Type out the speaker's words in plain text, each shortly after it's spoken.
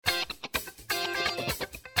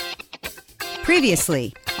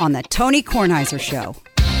Previously on the Tony Kornheiser Show.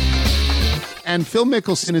 And Phil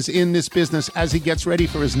Mickelson is in this business as he gets ready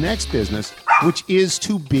for his next business, which is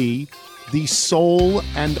to be the sole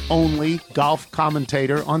and only golf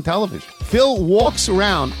commentator on television. Phil walks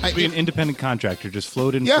around. Be an independent contractor. Just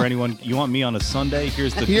float in Yeah. for anyone. You want me on a Sunday?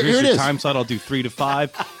 Here's Here your it is. time slot. I'll do 3 to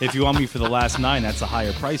 5. If you want me for the last 9, that's a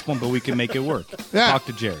higher price one, but we can make it work. Yeah. Talk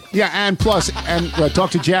to Jerry. Yeah, and plus,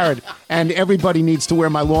 talk to Jared. And everybody needs to wear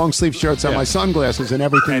my long sleeve shirts and my sunglasses and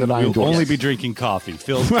everything And that I we'll endorse. only be drinking coffee.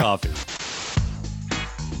 Phil's coffee.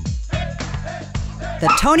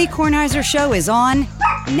 The Tony Kornheiser Show is on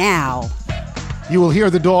now. You will hear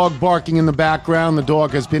the dog barking in the background. The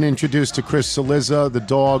dog has been introduced to Chris Cillizza. The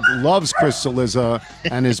dog loves Chris Cillizza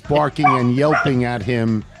and is barking and yelping at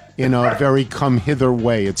him in a very come-hither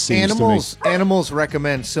way, it seems to me. Animals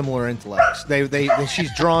recommend similar intellects.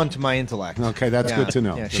 She's drawn to my intellect. Okay, that's good to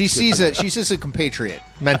know. Yeah. That's She good sees to know. it. She's just a compatriot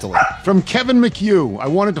mentally. From Kevin McHugh, I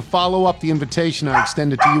wanted to follow up the invitation I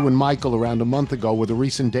extended to you and Michael around a month ago with a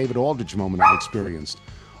recent David Aldridge moment I experienced.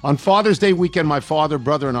 On Father's Day weekend, my father,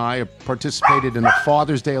 brother, and I participated in a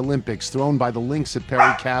Father's Day Olympics thrown by the Lynx at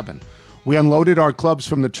Perry Cabin. We unloaded our clubs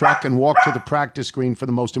from the truck and walked to the practice green for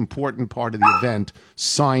the most important part of the event,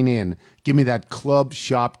 sign in. Give me that club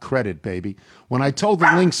shop credit, baby. When I told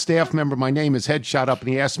the Lynx staff member my name, his head shot up and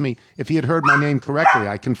he asked me if he had heard my name correctly.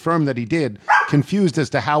 I confirmed that he did, confused as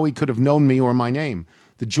to how he could have known me or my name.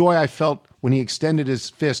 The joy I felt when he extended his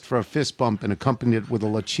fist for a fist bump and accompanied it with a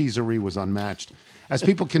lacheserie was unmatched. As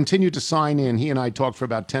people continued to sign in, he and I talked for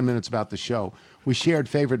about 10 minutes about the show. We shared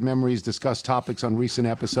favorite memories, discussed topics on recent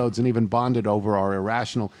episodes, and even bonded over our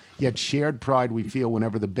irrational yet shared pride we feel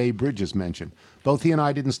whenever the Bay Bridge is mentioned. Both he and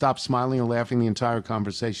I didn't stop smiling or laughing the entire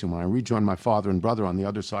conversation. When I rejoined my father and brother on the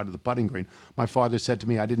other side of the putting green, my father said to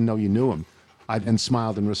me, "I didn't know you knew him." I then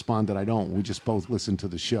smiled and responded, "I don't. We just both listened to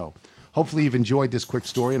the show." Hopefully you've enjoyed this quick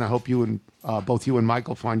story, and I hope you and both you and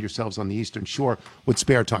Michael find yourselves on the Eastern Shore with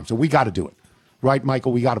spare time. So we got to do it. Right,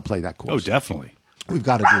 Michael? We got to play that course. Oh, definitely. We've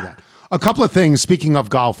got to do that. A couple of things. Speaking of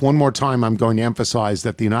golf, one more time, I'm going to emphasize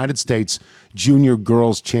that the United States Junior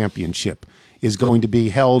Girls Championship is going to be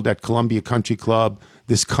held at Columbia Country Club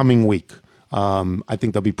this coming week. I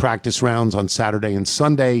think there'll be practice rounds on Saturday and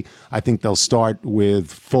Sunday. I think they'll start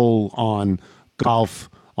with full-on golf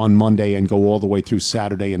on Monday and go all the way through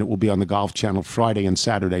Saturday, and it will be on the Golf Channel Friday and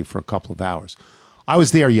Saturday for a couple of hours. I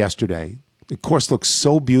was there yesterday. The course looks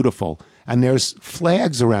so beautiful. And there's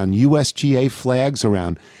flags around, USGA flags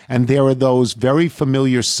around. And there are those very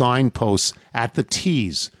familiar signposts at the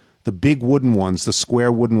tees, the big wooden ones, the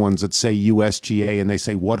square wooden ones that say USGA, and they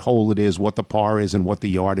say what hole it is, what the par is, and what the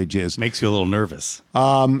yardage is. Makes you a little nervous.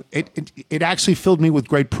 It actually filled me with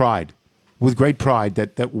great pride,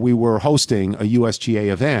 that we were hosting a USGA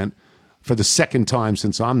event for the second time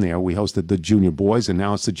since I'm there. We hosted the junior boys, and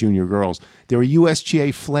now it's the junior girls. There are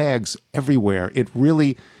USGA flags everywhere. It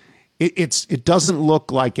really... It doesn't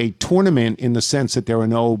look like a tournament in the sense that there are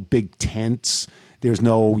no big tents. There's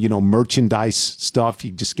no, merchandise stuff. You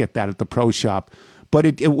just get that at the pro shop. But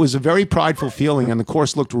it was a very prideful feeling, and the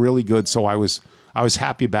course looked really good. So I was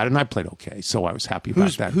happy about it, and I played okay. So I was happy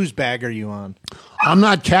about that. Whose bag are you on? I'm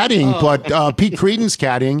not caddying, but Pete Creedon's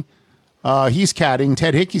caddying. He's caddying.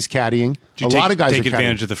 Ted Hickey's caddying. A lot of guys take are caddying.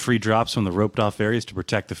 advantage of the free drops from the roped off areas to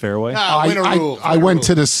protect the fairway. I went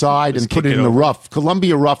to the side and put it in the rough.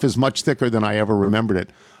 Columbia rough is much thicker than I ever remembered it,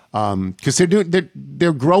 because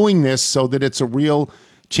they're growing this so that it's a real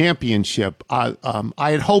championship. I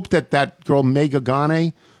had hoped that girl Megha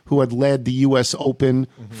Ganne, who had led the U.S. Open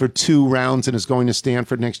for 2 rounds and is going to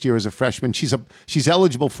Stanford next year as a freshman, she's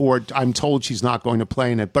eligible for it. I'm told she's not going to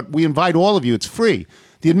play in it, but we invite all of you. It's free.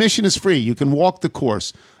 The admission is free. You can walk the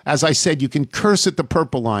course. As I said, you can curse at the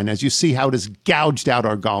purple line as you see how it has gouged out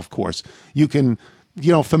our golf course. You can,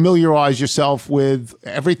 familiarize yourself with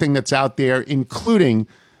everything that's out there, including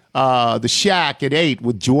the Shack at 8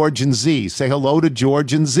 with George and Z. Say hello to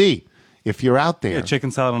George and Z if you're out there. Yeah,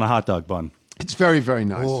 chicken salad on a hot dog bun. It's very, very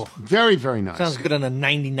nice. Oh. Very, very nice. Sounds good on a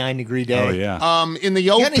 99-degree day. Oh, yeah. In the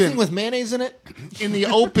You Open, got anything with mayonnaise in it? in the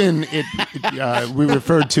Open, we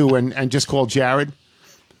referred to and just called Jared.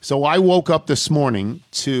 So I woke up this morning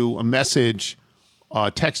to a message,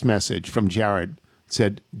 text message from Jared. It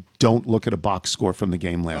said, "Don't look at a box score from the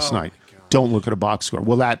game last night. Don't look at a box score."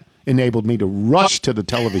 Well, that enabled me to rush to the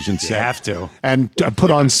television set. You have to. And put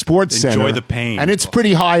on Sports Center. Enjoy the pain. And it's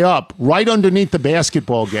pretty high up. Right underneath the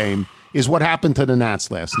basketball game is what happened to the Nats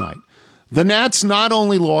last night. The Nats not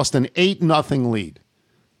only lost an 8-0 lead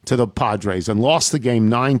to the Padres and lost the game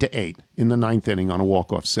 9-8 in the 9th inning on a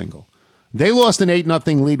walk-off single. They lost an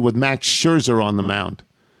 8-0 lead with Max Scherzer on the mound.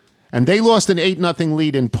 And they lost an 8-0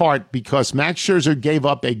 lead in part because Max Scherzer gave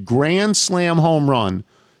up a grand slam home run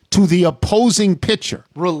to the opposing pitcher,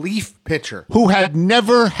 Relief pitcher. who had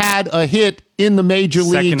never had a hit in the major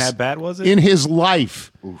Second leagues at bat, was it? in his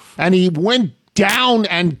life. And he went down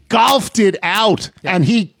and golfed it out, and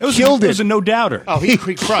he killed It it. was a no-doubter. Oh, he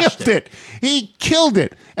crushed killed it. He killed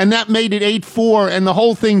it. And that made it 8-4, and the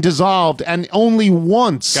whole thing dissolved. And only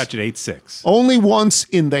once, Got you at 8-6. only once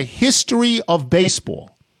in the history of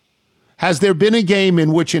baseball has there been a game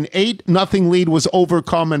in which an 8-0 lead was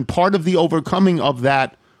overcome, and part of the overcoming of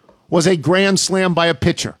that was a grand slam by a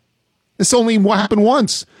pitcher. This only happened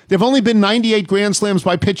once. There have only been 98 grand slams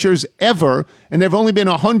by pitchers ever, and there have only been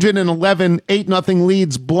 111 8-0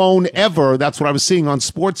 leads blown ever. That's what I was seeing on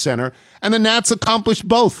SportsCenter. And the Nats accomplished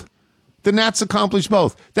both. The Nats accomplished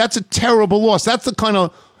both. That's a terrible loss. That's the kind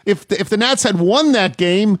of, if the Nats had won that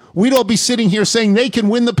game, we'd all be sitting here saying they can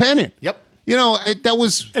win the pennant. Yep. You know, that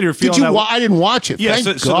was. And you're Did feeling you? that- I didn't watch it. Yeah,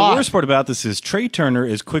 Thank so God. the worst part about this is Trey Turner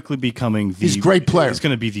is quickly becoming the He's a great player. It's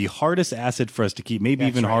going to be the hardest asset for us to keep, maybe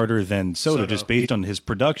even harder than Soto, just based on his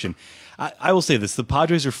production. I will say this: the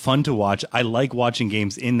Padres are fun to watch. I like watching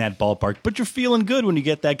games in that ballpark, but you're feeling good when you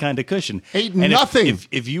get that kind of cushion. 8-0.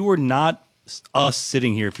 If you were not us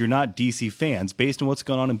sitting here, if you're not DC fans, based on what's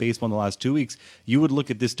going on in baseball in the last 2 weeks, you would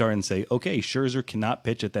look at this start and say, okay, Scherzer cannot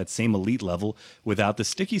pitch at that same elite level without the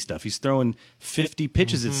sticky stuff. He's throwing 50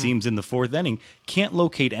 pitches, it seems, in the fourth inning, can't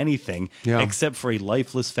locate anything except for a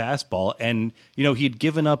lifeless fastball. And, you know, he'd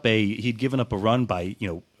given up a run by, you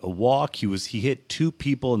know, a walk. He hit 2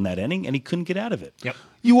 people in that inning and he couldn't get out of it. Yep.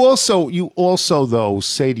 You also though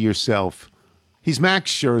say to yourself, he's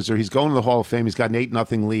Max Scherzer. He's going to the Hall of Fame. He's got an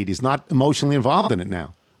 8-0 lead. He's not emotionally involved in it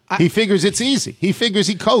now. He figures it's easy. He figures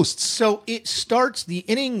he coasts. So it starts the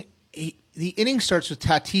inning. The inning starts with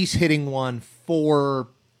Tatis hitting one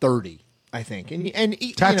 430, I think, and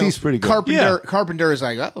Tatis pretty good. Carpenter is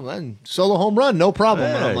like, oh, man, solo home run, no problem.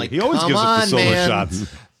 And I'm like, he always come gives up the on, solo man.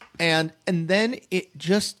 shots. And then it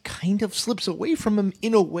just kind of slips away from him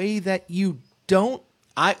in a way that you don't.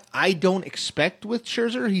 I don't expect with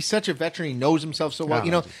Scherzer. He's such a veteran. He knows himself so well.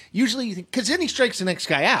 You know, usually because then he strikes the next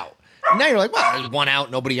guy out. Now you're like, well, there's one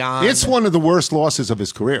out, nobody on. It's one of the worst losses of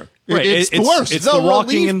his career. Right, It's the worst. it's the the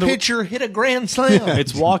walking relief in the pitcher hit a grand slam.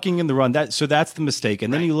 It's walking in the run. So that's the mistake.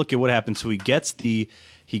 And then you look at what happens. So he gets the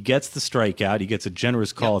strikeout. He gets a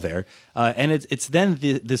generous call there, and it's then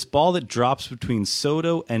this ball that drops between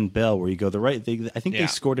Soto and Bell, where you go I think they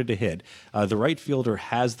scored it a hit. The right fielder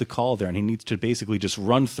has the call there, and he needs to basically just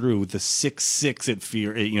run through the 6-6.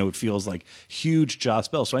 It feels like huge Josh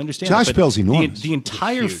Bell. So I understand. Josh but Bell's enormous. The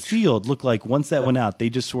entire field looked like once that went out, they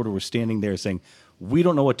just sort of were standing there saying, we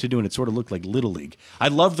don't know what to do, and it sort of looked like Little League. I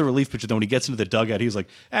love the relief pitcher, though. When he gets into the dugout, he was like,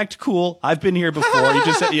 act cool. I've been here before. He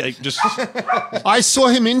just I saw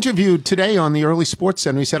him interviewed today on the Early Sports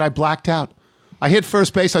Center. He said, I blacked out. I hit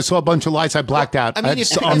first base. I saw a bunch of lights. I blacked out. I mean,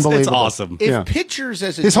 It's it's unbelievable. It's awesome. If pitchers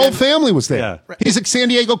as a His whole family was there. Yeah. He's a San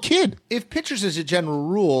Diego kid. if pitchers as a general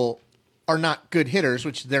rule are not good hitters,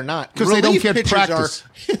 which they're not, 'Cause they don't relief get pitchers practice.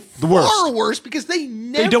 Are The worst. far worse because they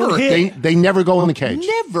never don't hit. They never go in the cage.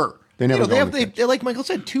 Never. They never go in the cage. They, like Michael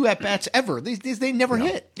said, 2 at bats ever. They never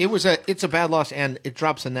hit. It's a bad loss, and it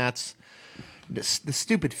drops the Nats. The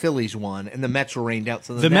stupid Phillies won, and the Mets were rained out.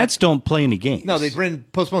 So the Mets don't play any games. No, they've been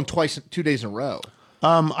postponed 2 days in a row.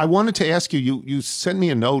 I wanted to ask you, you sent me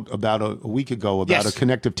a note about a week ago about Yes. a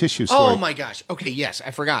connective tissue story. Oh my gosh. Okay, yes, I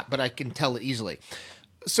forgot, but I can tell it easily.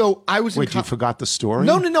 So I was. Wait, you forgot the story?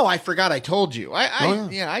 No, I forgot. I told you.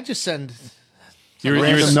 I just send. You were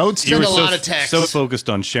Random notes? You were Send a so, lot of texts. so focused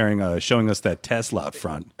on showing us that Tesla out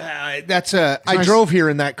front. That's I nice. drove here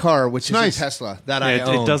in that car, which is nice. a Tesla that I It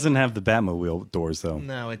own. doesn't have the Batmobile doors though.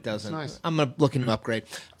 No, it doesn't. nice. I'm looking to upgrade.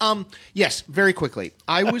 Yes, very quickly.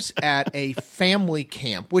 I was at a family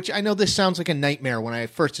camp, which I know this sounds like a nightmare when I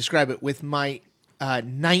first describe it, with my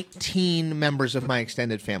 19 members of my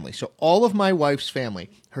extended family. So all of my wife's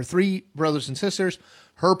family, her 3 brothers and sisters,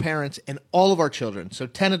 her parents, and all of our children. So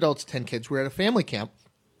 10 adults, 10 kids. We're at a family camp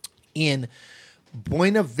in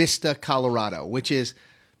Buena Vista, Colorado, which is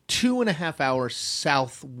 2.5 hours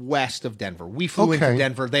southwest of Denver. We flew into Okay.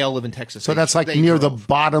 Denver. They all live in Texas. So that's like near the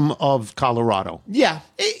bottom of Colorado.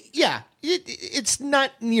 It's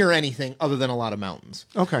not near anything other than a lot of mountains.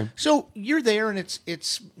 Okay. So you're there, and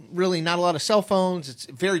it's really not a lot of cell phones. It's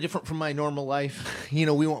very different from my normal life. You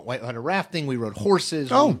know, we went whitewater rafting, we rode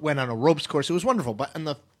horses, we went on a ropes course. It was wonderful. But on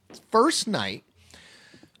the first night,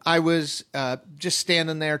 I was just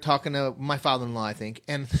standing there talking to my father-in-law, I think,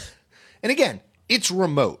 and again, it's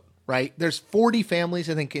remote, right? There's 40 families,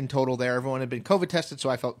 I think, in total there. Everyone had been COVID tested, so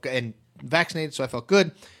I felt and vaccinated, so I felt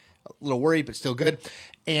good. a little worried, but still good.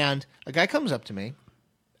 And a guy comes up to me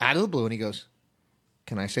out of the blue and he goes,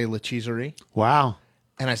 "Can I say Lecheaserie?" Wow.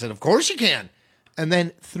 And I said, "Of course you can." And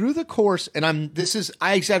then through the course, and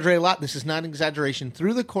I exaggerate a lot. This is not an exaggeration.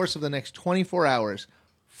 Through the course of the next 24 hours,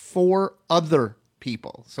 4 other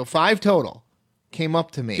people, so 5 total, came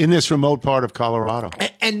up to me. In this remote part of Colorado.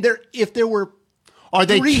 And if there were, Are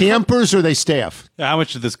they campers or are they staff? How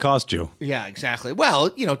much did this cost you? yeah, exactly. Well,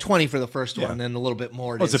 20 for the first one, and a little bit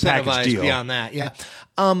more to Well, it's a package incentivize deal. beyond that. Yeah.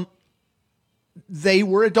 They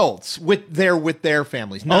were adults with their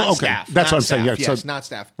families, not okay. staff. That's not what I'm saying. staff, Yeah, yes, so- not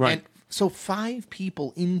staff. right. And so 5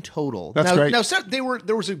 people in total. That's great. Now,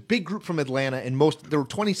 there was a big group from Atlanta, and there were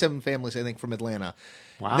 27 families, I think, from Atlanta.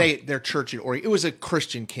 Wow. Their church it was a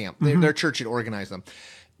Christian camp. Their church had organized them.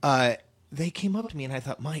 They came up to me, and I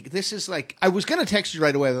thought, Mike, this is like, I was going to text you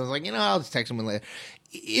right away. I was like, I'll just text them later.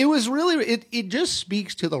 It was really, it just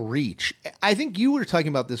speaks to the reach. I think you were talking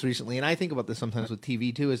about this recently, and I think about this sometimes with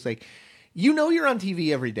TV too. It's like, you're on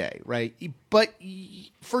TV every day, right? But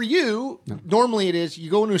for you, normally it is, you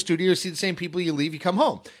go into a studio, you see the same people, you leave, you come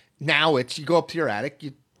home. Now it's, you go up to your attic,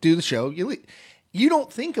 you do the show, you leave. You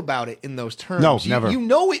don't think about it in those terms. No, never. You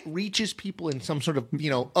know it reaches people in some sort of,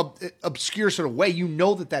 obscure sort of way. You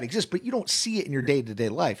know that exists, but you don't see it in your day-to-day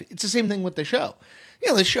life. It's the same thing with the show.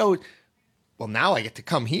 The show, well, now I get to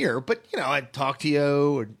come here, but, I talk to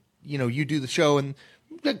you, or, you do the show and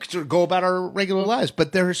sort of go about our regular lives.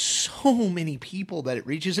 But there are so many people that it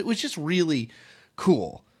reaches. It was just really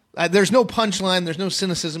cool. There's no punchline. There's no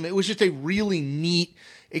cynicism. It was just a really neat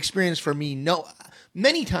experience for me.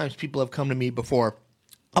 Many times people have come to me before,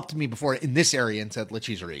 in this area and said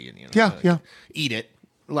Lecheaserie, and Yeah. eat it.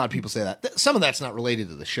 A lot of people say that. Some of that's not related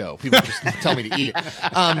to the show. People just tell me to eat it.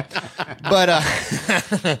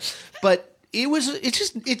 But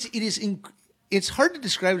it's hard to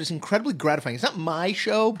describe it. It's incredibly gratifying. It's not my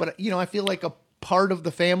show, but I feel like a part of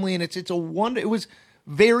the family, and it's a wonder. It was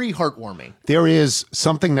very heartwarming. There is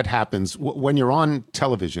something that happens when you're on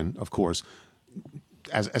television, of course.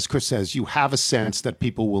 As Chris says, you have a sense that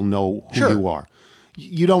people will know who Sure. you are.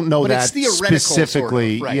 You don't know But that it's theoretical,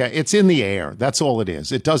 specifically. sort of, right. Yeah, it's in the air. That's all it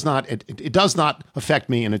is. It does not. It does not affect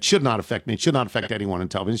me, and it should not affect me. It should not affect anyone in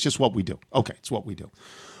television. It's just what we do. Okay, it's what we do.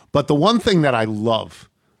 But the one thing that I love,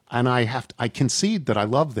 and I concede that I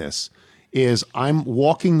love this, is I'm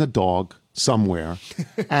walking the dog somewhere,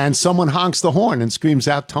 and someone honks the horn and screams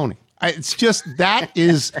out Tony. It's just that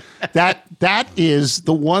is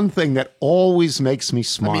the one thing that always makes me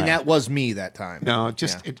smile. I mean, that was me that time. No, it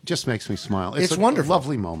just makes me smile. It's a wonderful.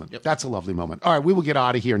 lovely moment. Yep. That's a lovely moment. All right, we will get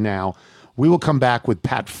out of here now. We will come back with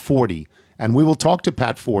Pat Forty, and we will talk to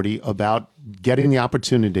Pat Forty about getting the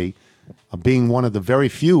opportunity of being one of the very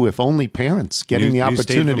few, if only parents, getting the New state of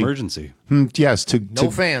opportunity. emergency. Yes,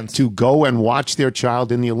 fans. to go and watch their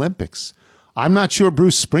child in the Olympics. I'm not sure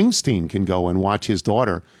Bruce Springsteen can go and watch his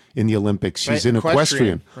daughter in the Olympics. She's Right, in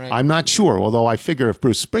equestrian, equestrian. right. I'm not sure, although I figure if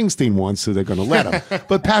Bruce Springsteen wants to, they're going to let him.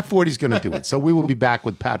 But Pat Forty's going to do it. So we will be back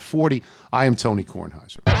with Pat Forty. I am Tony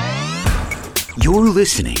Kornheiser. You're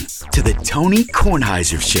listening to the Tony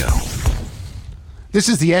Kornheiser Show. This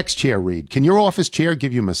is the X chair read. Can your office chair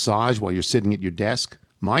give you a massage while you're sitting at your desk?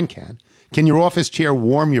 Mine can. Can your office chair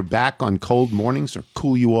warm your back on cold mornings or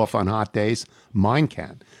cool you off on hot days? Mine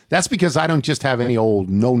can. That's because I don't just have any old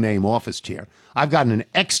no-name office chair. I've got an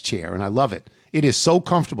X chair, and I love it. It is so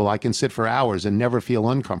comfortable I can sit for hours and never feel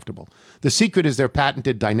uncomfortable. The secret is their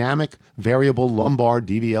patented dynamic variable lumbar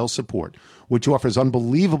DVL support, which offers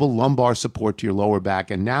unbelievable lumbar support to your lower back.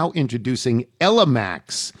 And now introducing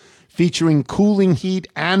EllaMax, featuring cooling heat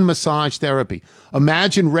and massage therapy.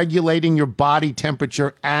 Imagine regulating your body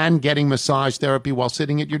temperature and getting massage therapy while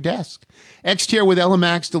sitting at your desk. X-Chair with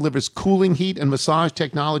EllaMax delivers cooling heat and massage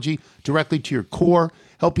technology directly to your core,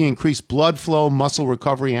 helping increase blood flow, muscle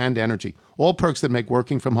recovery, and energy. All perks that make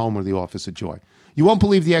working from home or the office a joy. You won't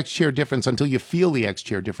believe the X-Chair difference until you feel the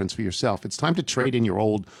X-Chair difference for yourself. It's time to trade in your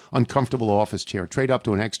old, uncomfortable office chair. Trade up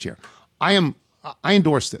to an X-Chair. I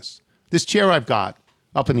endorse this. This chair I've got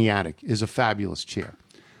up in the attic is a fabulous chair.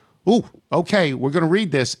 Ooh, okay, we're going to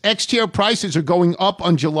read this. X-Chair prices are going up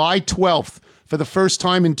on July 12th for the first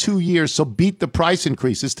time in 2 years, so beat the price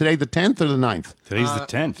increases. Today the 10th or the 9th? Today's the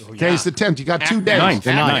 10th. Today's the 10th. You got 2 days. Ninth.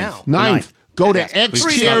 The Ninth. 9th. Go to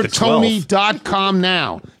Please start the 12th. xchairtony.com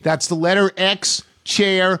now. That's the letter X,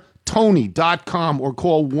 chairtony.com, or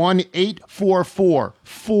call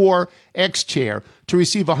 1-844-4XChair to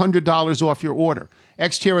receive $100 off your order.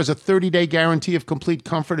 X-Chair has a 30-day guarantee of complete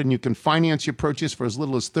comfort, and you can finance your purchase for as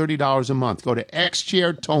little as $30 a month. Go to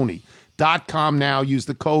xchairtony.com now. Use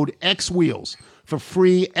the code XWheels for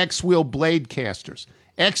free X-Wheel blade casters.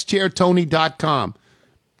 xchairtony.com.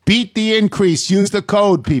 Beat the increase. Use the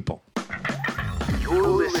code, people.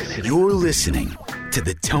 You're listening to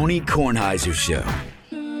the Tony Kornheiser Show.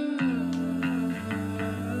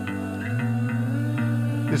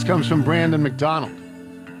 This comes from Brandon McDonald.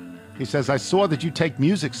 He says, I saw that you take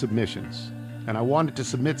music submissions, and I wanted to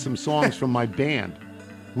submit some songs from my band.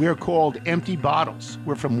 We are called Empty Bottles.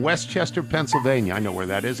 We're from Westchester, Pennsylvania. I know where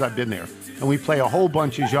that is. I've been there. And we play a whole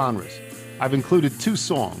bunch of genres. I've included 2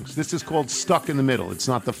 songs. This is called Stuck in the Middle. It's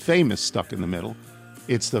not the famous Stuck in the Middle.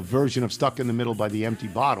 It's the version of Stuck in the Middle by the Empty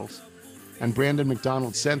Bottles. And Brandon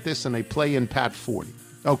McDonald sent this, and they play in Pat 40.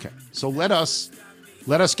 Okay, so let us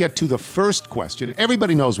get to the first question.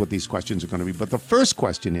 Everybody knows what these questions are going to be, but the first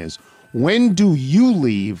question is, when do you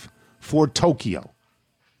leave for Tokyo?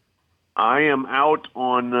 I am out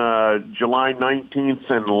on July 19th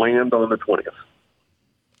and land on the 20th.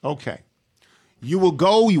 Okay. You will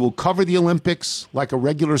go, you will cover the Olympics like a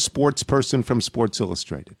regular sports person from Sports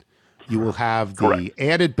Illustrated. You will have the Correct.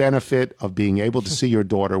 added benefit of being able to see your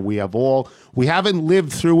daughter. We haven't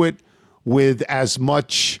lived through it with as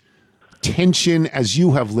much tension as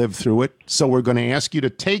you have lived through it. So we're going to ask you to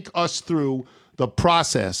take us through the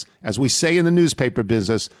process, as we say in the newspaper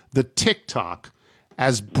business, the TikTok,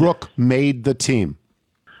 as Brooke made the team.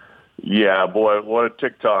 Yeah, boy, what a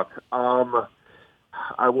TikTok.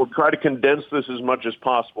 I will try to condense this as much as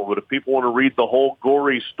possible, but if people want to read the whole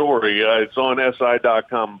gory story, it's on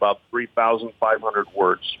SI.com, about 3,500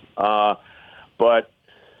 words. But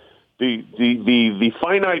the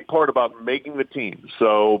finite part about making the team,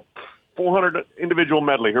 so 400 individual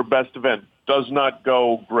medley, her best event, does not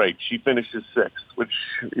go great. She finishes 6th, which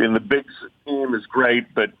in the big scheme is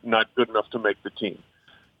great, but not good enough to make the team.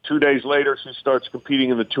 2 days later, she starts competing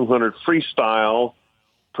in the 200 freestyle.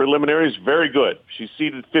 Preliminaries, very good. She's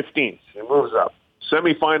seeded 15th. She moves up.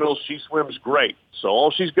 Semifinals, she swims great. So all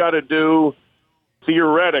she's got to do,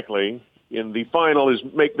 theoretically, in the final is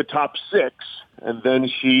make the top 6, and then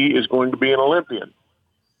she is going to be an Olympian.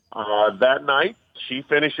 That night, she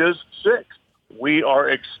finishes 6th. We are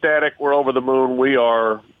ecstatic. We're over the moon. We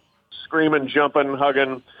are screaming, jumping,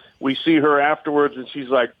 hugging. We see her afterwards, and she's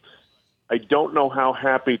like, I don't know how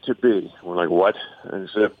happy to be. We're like, what? And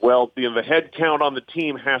I said, well, the head count on the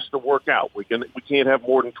team has to work out. We can't have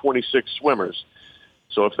more than 26 swimmers.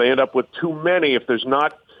 So if they end up with too many, if there's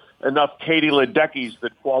not enough Katie Ledeckis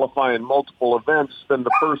that qualify in multiple events, then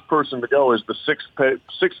the first person to go is the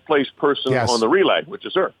sixth place person Yes. on the relay, which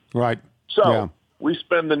is her. Right. So Yeah. we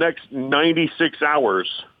spend the next 96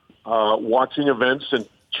 hours watching events and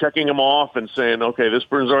checking them off and saying, okay, this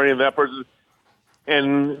person's already in, that person.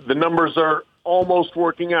 And the numbers are almost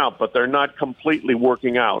working out, but they're not completely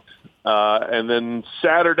working out. And then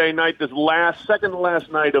Saturday night, this second to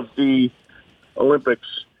last night of the Olympics,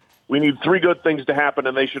 we need 3 good things to happen,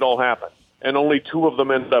 and they should all happen. And only 2 of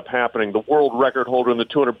them end up happening. The world record holder in the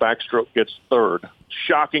 200 backstroke gets 3rd.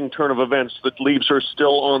 Shocking turn of events that leaves her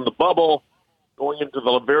still on the bubble going into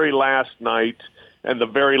the very last night and the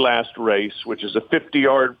very last race, which is a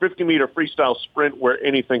 50-meter freestyle sprint where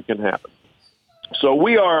anything can happen. So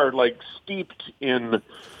we are like steeped in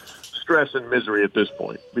stress and misery at this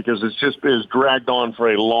point because it's just been dragged on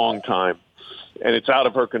for a long time, and it's out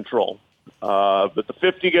of her control. But the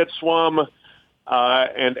 50 gets swum,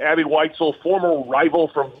 and Abby Weitzel, former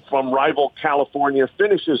rival from rival California,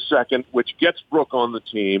 finishes 2nd, which gets Brooke on the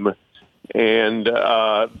team. And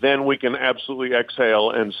then we can absolutely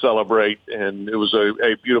exhale and celebrate. And it was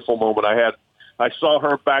a beautiful moment. I saw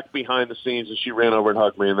her back behind the scenes, and she ran over and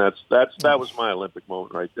hugged me, and that was my Olympic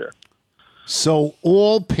moment right there. So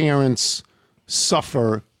all parents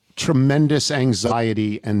suffer tremendous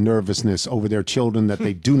anxiety and nervousness over their children that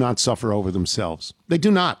they do not suffer over themselves. They do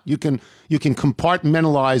not. You can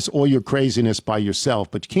compartmentalize all your craziness by yourself,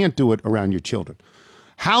 but you can't do it around your children.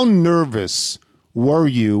 How nervous were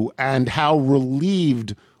you, and how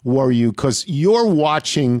relieved were you? Because you're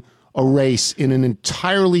watching a race in an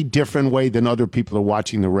entirely different way than other people are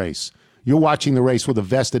watching the race. You're watching the race with a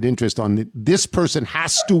vested interest on this person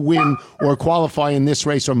has to win or qualify in this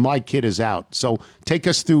race or my kid is out. So take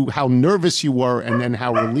us through how nervous you were and then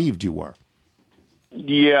how relieved you were.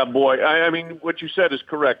 Yeah, boy. I mean, what you said is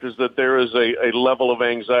correct, is that there is a level of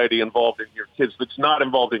anxiety involved in your kids that's not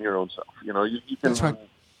involved in your own self. You know, you can, That's right.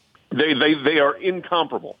 They are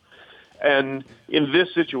incomparable. And in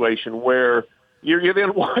this situation where you're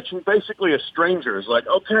then watching basically a stranger is like,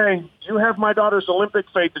 okay, you have my daughter's Olympic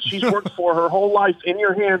fate that she's worked for her whole life in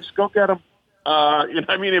your hands. Go get them.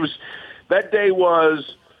 I mean, that day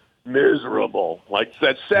was miserable. Like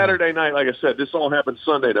that Saturday night, like I said, this all happened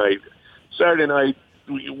Sunday night. Saturday night,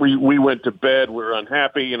 we went to bed. We were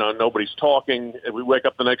unhappy. You know, nobody's talking. And we wake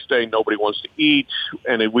up the next day, nobody wants to eat,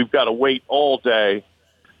 and we've got to wait all day.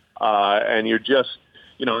 And you're just,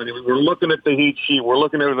 you know, and we're looking at the heat sheet. We're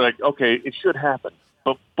looking at it like, okay, it should happen,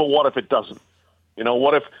 but what if it doesn't? You know,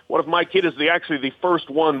 what if my kid is actually the first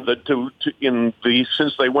one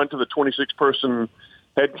since they went to the 26-person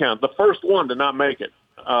head count, the first one to not make it?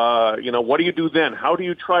 You know, what do you do then? How do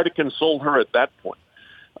you try to console her at that point?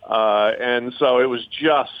 And so it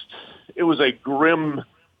was a grim,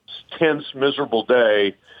 tense, miserable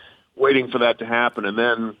day waiting for that to happen. And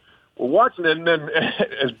then we're watching it, and then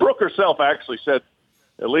as Brooke herself actually said,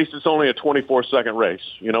 at least it's only a 24-second race.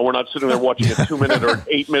 You know, we're not sitting there watching a 2-minute or an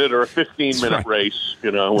 8-minute or a 15-minute race,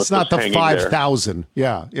 you know. It's not the 5,000.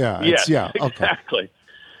 Yeah. Yeah, exactly. Okay.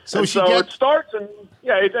 So it starts, and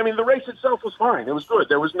the race itself was fine. It was good.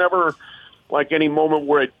 There was never like any moment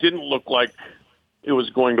where it didn't look like it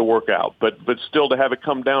was going to work out. But still, to have it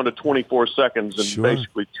come down to 24 seconds and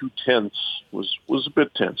basically 2/10 was a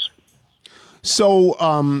bit tense. So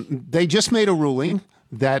they just made a ruling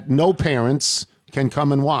that no parents can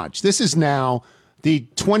come and watch. This is now the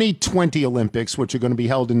 2020 Olympics, which are going to be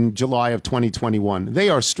held in July of 2021. They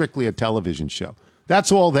are strictly a television show.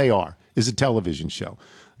 That's all they are, is a television show.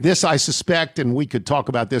 This, I suspect, and we could talk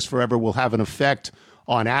about this forever, will have an effect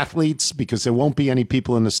on athletes because there won't be any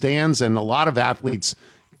people in the stands, and a lot of athletes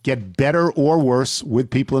get better or worse with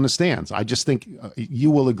people in the stands. I just think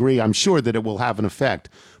you will agree, I'm sure, that it will have an effect.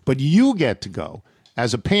 But you get to go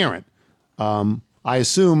as a parent. I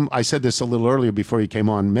assume, I said this a little earlier before you came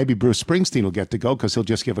on, maybe Bruce Springsteen will get to go because he'll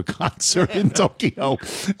just give a concert in Tokyo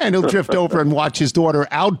and he'll drift over and watch his daughter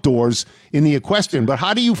outdoors in the equestrian. But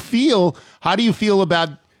how do you feel about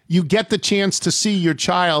you get the chance to see your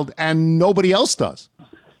child and nobody else does?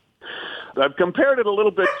 I've compared it a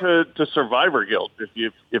little bit to survivor guilt,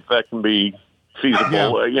 if that can be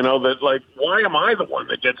feasible. You know, that like, why am I the one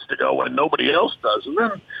that gets to go when nobody else does? And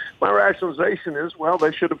then my rationalization is, well,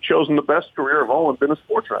 they should have chosen the best career of all and been a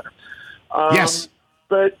sports writer. Yes.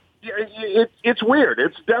 But it's weird.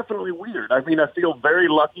 It's definitely weird. I mean, I feel very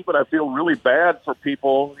lucky, but I feel really bad for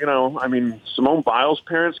people. You know, I mean, Simone Biles'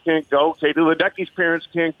 parents can't go. Katie Ledecky's parents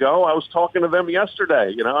can't go. I was talking to them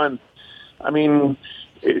yesterday, you know, and I mean,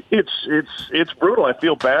 it's brutal. I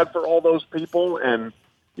feel bad for all those people, and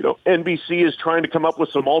you know, NBC is trying to come up with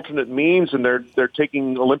some alternate means, and they're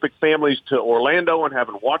taking Olympic families to Orlando and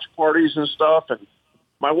having watch parties and stuff. And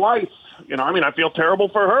my wife, you know, I mean, I feel terrible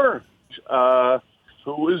for her,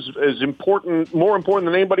 who is more important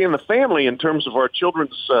than anybody in the family in terms of our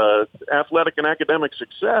children's athletic and academic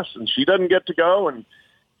success, and she doesn't get to go. And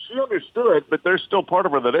she understood, but there's still part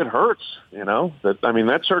of her that it hurts, you know. I mean,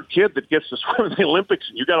 that's her kid that gets to swim in the Olympics,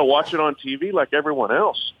 and you got to watch it on TV like everyone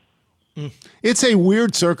else. It's a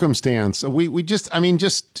weird circumstance. We just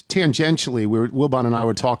tangentially, Wilbon and I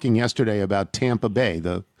were talking yesterday about Tampa Bay,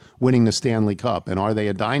 winning the Stanley Cup, and are they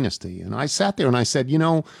a dynasty? And I sat there and I said, you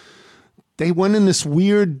know, they went in this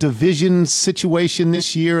weird division situation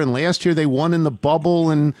this year, and last year they won in the bubble,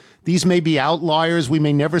 and these may be outliers. We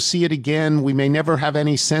may never see it again. We may never have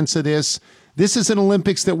any sense of this. This is an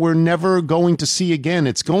Olympics that we're never going to see again.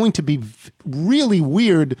 It's going to be really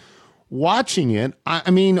weird watching it.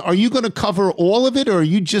 I mean, are you going to cover all of it, or are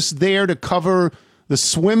you just there to cover the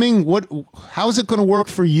swimming? How is it going to work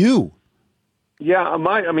for you? Yeah,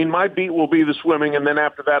 my beat will be the swimming, and then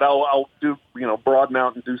after that, I'll do, you know, broaden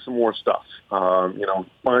out and do some more stuff. You know,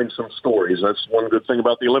 find some stories. That's one good thing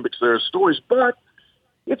about the Olympics. There are stories, but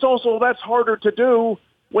it's also, that's harder to do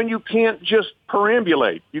when you can't just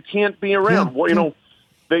perambulate. You can't be around. Well, you know,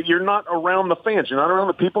 that you're not around the fans. You're not around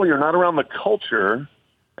the people. You're not around the culture.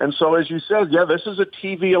 And so, as you said, yeah, this is a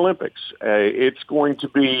TV Olympics. It's going to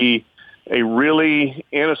be a really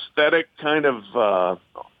anesthetic kind of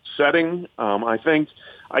setting. I think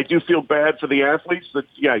I do feel bad for the athletes that,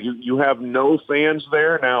 yeah, you have no fans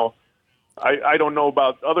there. Now, I don't know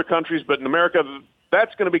about other countries, but in America,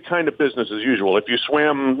 that's going to be kind of business as usual. If you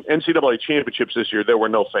swam NCAA championships this year, there were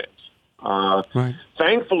no fans. Right.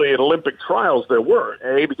 Thankfully, at Olympic trials, there were,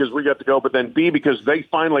 A, because we got to go, but then B, because they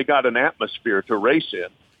finally got an atmosphere to race in.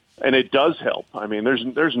 And it does help. I mean,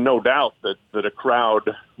 there's no doubt that a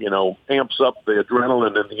crowd, you know, amps up the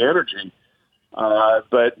adrenaline and the energy.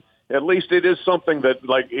 But at least it is something that,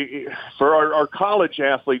 like, for our college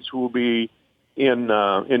athletes who will be in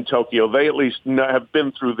Tokyo, they at least have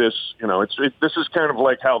been through this. You know, this is kind of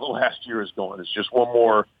like how the last year is going. It's just one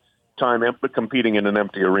more time competing in an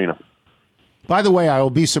empty arena. By the way, I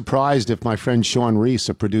will be surprised if my friend Sean Reese,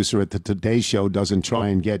 a producer at the Today Show, doesn't try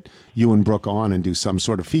and get you and Brooke on and do some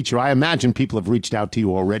sort of feature. I imagine people have reached out to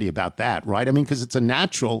you already about that, right? I mean, because it's a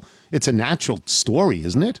natural story,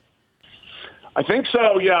 isn't it? I think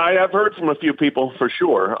so. Yeah, I have heard from a few people for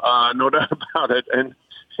sure. No doubt about it. And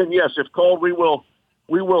yes, if called, we will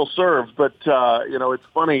serve. But it's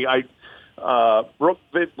funny.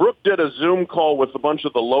 Brooke did a Zoom call with a bunch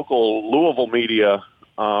of the local Louisville media.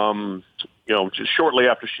 Just shortly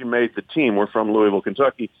after she made the team. We're from Louisville,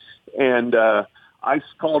 Kentucky, and I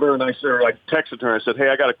called her and I texted her and I said, "Hey,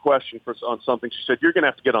 I got a question on something." She said, "You're going to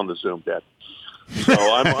have to get on the Zoom, Dad." So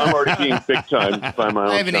I'm already being big time by my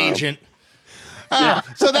own. I have an agent.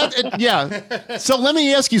 So let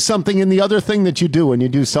me ask you something in the other thing that you do and you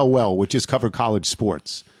do so well, which is cover college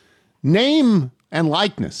sports. Name and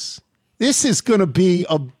likeness. This is going to be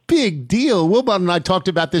a big deal. Wilbon and I talked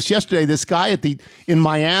about this yesterday. This guy in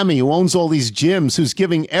Miami who owns all these gyms, who's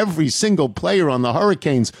giving every single player on the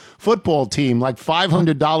Hurricanes football team like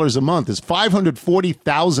 $500 a month. Is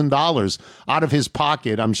 $540,000 out of his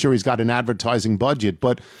pocket. I'm sure he's got an advertising budget,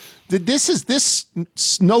 but this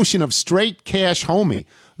notion of straight cash homie.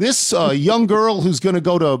 This young girl who's going to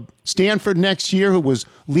go to Stanford next year, who was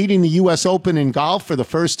leading the U.S. Open in golf for the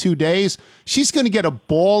first 2 days, she's going to get a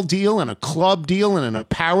ball deal and a club deal and an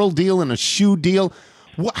apparel deal and a shoe deal.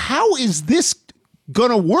 How is this going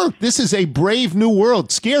to work? This is a brave new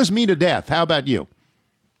world. Scares me to death. How about you?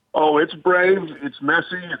 Oh, it's brave. It's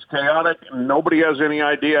messy. It's chaotic. Nobody has any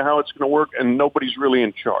idea how it's going to work, and nobody's really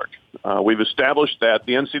in charge. We've established that.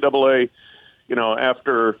 The NCAA,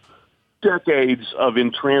 after decades of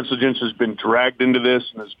intransigence, has been dragged into this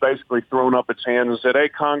and has basically thrown up its hands and said, "Hey,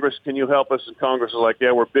 Congress, can you help us?" And Congress is like,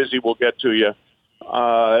 "Yeah, we're busy. We'll get to you."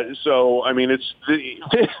 So, I mean, this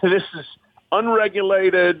is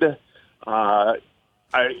unregulated,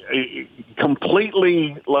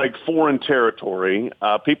 completely like foreign territory.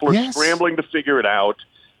 People are scrambling to figure it out.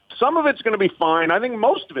 Some of it's going to be fine. I think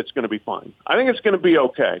most of it's going to be fine. I think it's going to be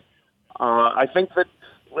okay. I think that,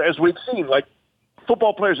 as we've seen, like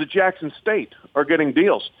football players at Jackson State are getting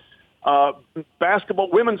deals.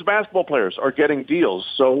 Women's basketball players are getting deals.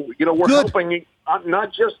 So, we're helping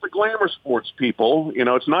not just the glamour sports people.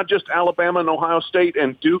 It's not just Alabama and Ohio State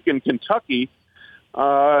and Duke and Kentucky.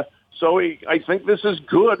 So I think this is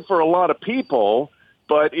good for a lot of people,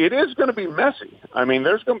 but it is going to be messy. I mean,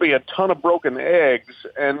 there's going to be a ton of broken eggs,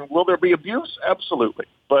 and will there be abuse? Absolutely.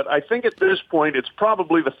 But I think at this point, it's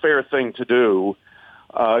probably the fair thing to do,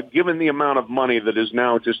 given the amount of money that is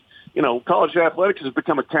now just, college athletics has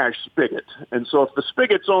become a cash spigot. And so if the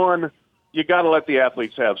spigot's on, you got to let the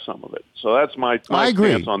athletes have some of it. So that's my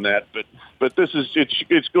stance on that. But this is,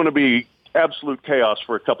 it's going to be absolute chaos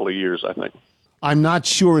for a couple of years, I think. I'm not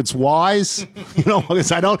sure it's wise,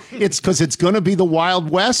 because it's going to be the Wild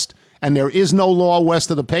West, and there is no law west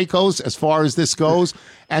of the Pecos as far as this goes.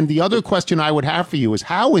 And the other question I would have for you is,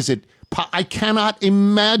 how is it? I cannot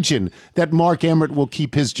imagine that Mark Emmert will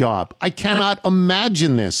keep his job. I cannot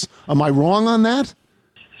imagine this. Am I wrong on that?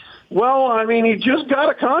 Well, I mean, he just got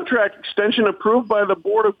a contract extension approved by the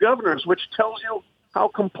Board of Governors, which tells you how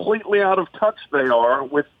completely out of touch they are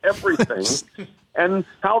with everything. And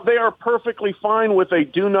how they are perfectly fine with a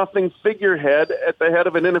do-nothing figurehead at the head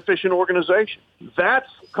of an inefficient organization. That's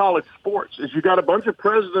college sports. Is you got a bunch of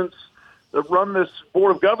presidents that run this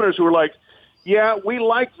Board of Governors who are like, yeah, we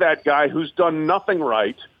like that guy who's done nothing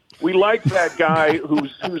right. We like that guy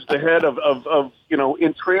who's the head of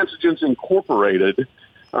Intransigence Incorporated.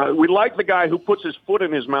 We like the guy who puts his foot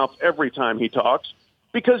in his mouth every time he talks,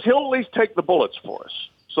 because he'll at least take the bullets for us.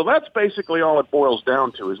 So that's basically all it boils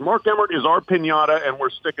down to, is Mark Emmert is our pinata, and we're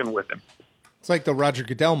sticking with him. It's like the Roger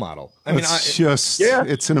Goodell model.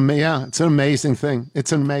 It's an amazing thing.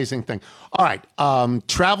 It's an amazing thing. All right.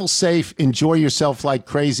 Travel safe. Enjoy yourself like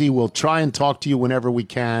crazy. We'll try and talk to you whenever we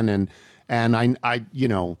can. And I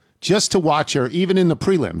just to watch her, even in the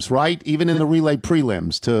prelims, right? Even in the relay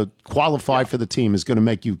prelims, to qualify for the team is going to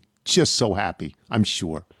make you just so happy, I'm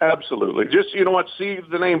sure. Absolutely. Just, see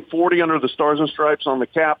the name 40 under the Stars and Stripes on the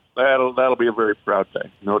cap. That'll be a very proud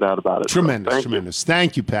day. No doubt about it. Tremendous.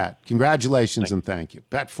 Thank you, Pat. Congratulations and thank you.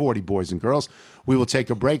 Pat 40, boys and girls. We will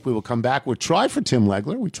take a break. We will come back. We'll try for Tim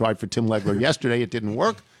Legler. We tried for Tim Legler yesterday. It didn't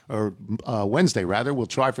work. Or Wednesday, rather. We'll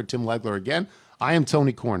try for Tim Legler again. I am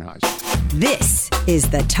Tony Kornheiser. This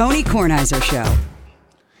is the Tony Kornheiser Show.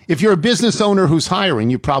 If you're a business owner who's hiring,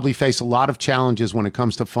 you probably face a lot of challenges when it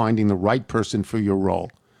comes to finding the right person for your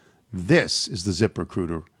role. This is the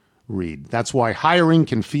ZipRecruiter read. That's why hiring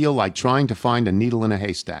can feel like trying to find a needle in a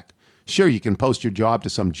haystack. Sure, you can post your job to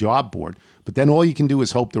some job board, but then all you can do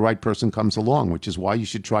is hope the right person comes along, which is why you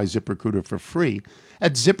should try ZipRecruiter for free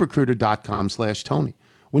at ZipRecruiter.com/Tony.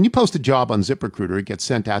 When you post a job on ZipRecruiter, it gets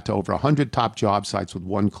sent out to over 100 top job sites with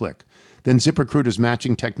one click. Then ZipRecruiter's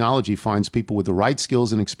matching technology finds people with the right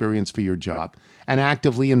skills and experience for your job and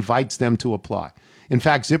actively invites them to apply. In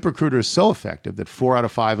fact, ZipRecruiter is so effective that 4 out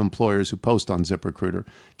of 5 employers who post on ZipRecruiter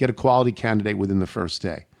get a quality candidate within the first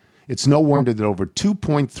day. It's no wonder that over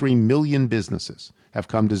 2.3 million businesses have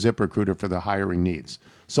come to ZipRecruiter for their hiring needs.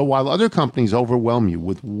 So while other companies overwhelm you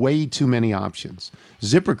with way too many options,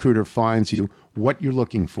 ZipRecruiter finds you what you're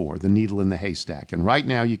looking for, the needle in the haystack. And right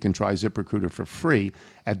now you can try ZipRecruiter for free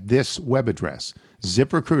at this web address,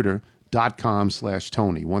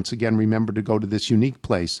 ZipRecruiter.com/Tony. Once again, remember to go to this unique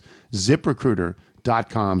place,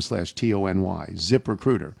 ZipRecruiter.com/TONY.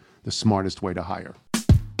 ZipRecruiter, the smartest way to hire.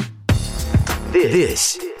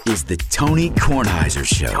 This is the Tony Kornheiser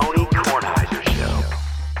Show. Tony Kornheiser Show.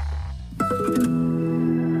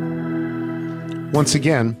 Once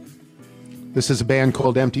again, this is a band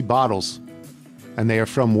called Empty Bottles, and they are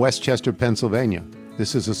from Westchester, Pennsylvania.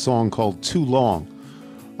 This is a song called Too Long.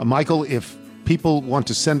 Michael, if people want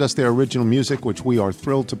to send us their original music, which we are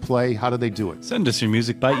thrilled to play, how do they do it? Send us your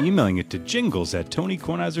music by emailing it to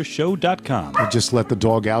jingles@tonykornhisershow.com. We just let the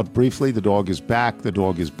dog out briefly. The dog is back. The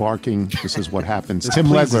dog is barking. This is what happens. This Tim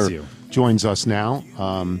pleases Legler you. joins us now.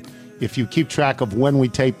 If you keep track of when we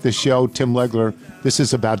tape the show, Tim Legler, this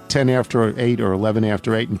is about 10 after 8 or 11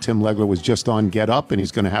 after 8, and Tim Legler was just on Get Up, and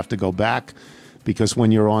he's going to have to go back because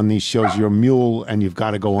when you're on these shows, you're a mule, and you've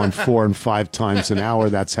got to go on 4 and 5 times an hour.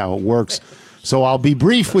 That's how it works. So I'll be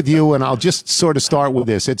brief with you, and I'll just sort of start with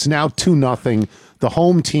this. It's now 2-0. The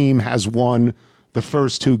home team has won the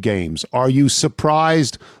first 2 games. Are you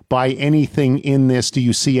surprised by anything in this? Do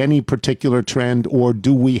you see any particular trend, or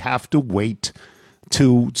do we have to wait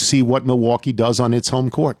to see what Milwaukee does on its home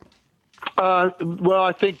court? Well,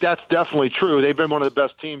 I think that's definitely true. They've been one of the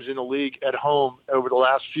best teams in the league at home over the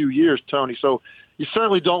last few years, Tony. So you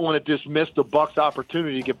certainly don't want to dismiss the Bucks'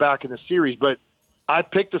 opportunity to get back in the series. But I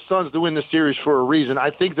picked the Suns to win the series for a reason.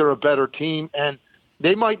 I think they're a better team, and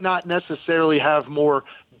they might not necessarily have more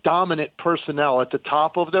dominant personnel at the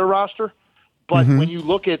top of their roster. But when you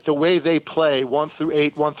look at the way they play, 1 through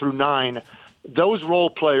 8, 1 through 9, those role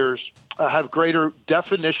players have greater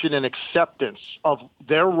definition and acceptance of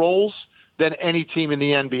their roles than any team in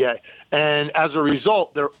the NBA. And as a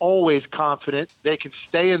result, they're always confident. They can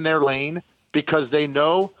stay in their lane because they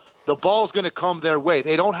know the ball is going to come their way.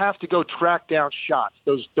 They don't have to go track down shots.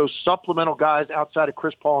 Those supplemental guys outside of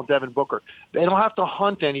Chris Paul and Devin Booker, they don't have to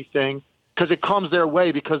hunt anything because it comes their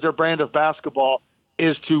way because their brand of basketball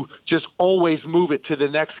is to just always move it to the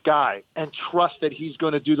next guy and trust that he's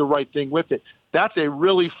going to do the right thing with it. That's a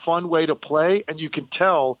really fun way to play, and you can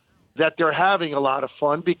tell that they're having a lot of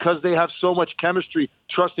fun because they have so much chemistry,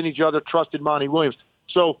 trusting each other, trusting Monty Williams.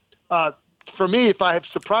 So for me, if I have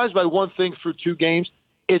surprised by one thing through 2 games,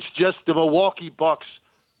 it's just the Milwaukee Bucks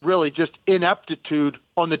really just ineptitude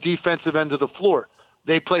on the defensive end of the floor.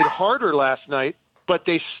 They played harder last night, but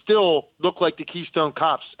they still look like the Keystone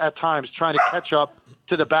Cops at times trying to catch up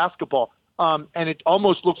to the basketball. And it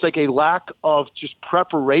almost looks like a lack of just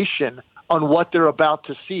preparation on what they're about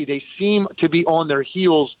to see. They seem to be on their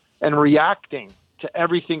heels and reacting to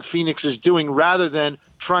everything Phoenix is doing rather than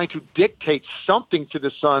trying to dictate something to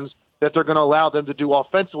the Suns that they're going to allow them to do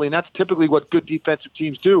offensively. And that's typically what good defensive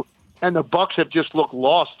teams do. And the Bucks have just looked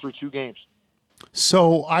lost through 2 games.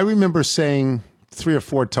 So I remember saying 3 or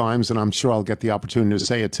 4 times, and I'm sure I'll get the opportunity to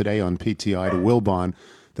say it today on PTI to Wilbon,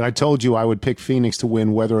 that I told you I would pick Phoenix to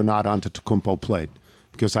win whether or not Antetokounmpo played.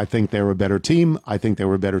 Because I think they were a better team. I think they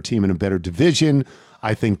were a better team in a better division.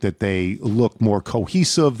 I think that they look more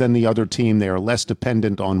cohesive than the other team. They are less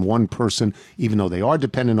dependent on one person, even though they are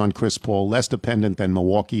dependent on Chris Paul, less dependent than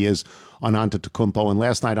Milwaukee is on Antetokounmpo. And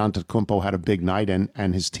last night, Antetokounmpo had a big night,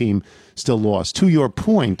 and his team still lost. To your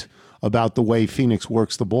point about the way Phoenix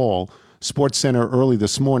works the ball, SportsCenter early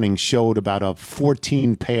this morning showed about a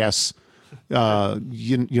 14-pass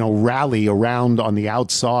rally around on the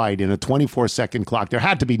outside in a 24-second clock. There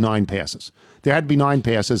had to be 9 passes. There had to be 9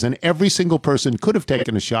 passes, and every single person could have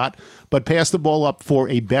taken a shot, but passed the ball up for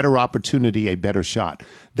a better opportunity, a better shot.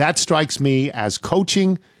 That strikes me as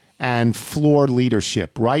coaching and floor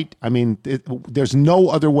leadership, right? I mean, there's no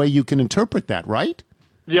other way you can interpret that, right?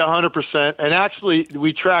 Yeah, 100%. And actually,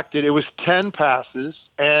 we tracked it. It was 10 passes,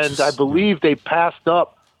 and I believe they passed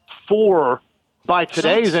up 4, by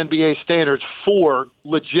today's NBA standards, 4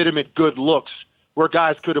 legitimate good looks where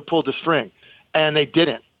guys could have pulled the string, and they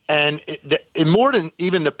didn't. And more than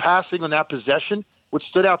even the passing on that possession, what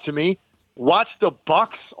stood out to me Watch the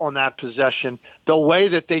Bucks on that possession, the way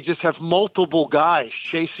that they just have multiple guys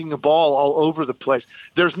chasing the ball all over the place.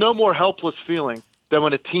 There's no more helpless feeling than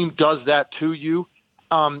when a team does that to you,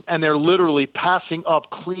 and they're literally passing up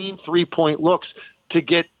clean three-point looks to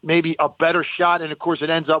get maybe a better shot, and, of course, it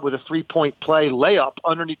ends up with a three-point play layup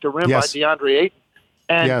underneath the rim by DeAndre Ayton.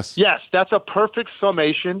 And, yes, that's a perfect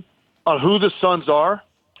summation of who the Suns are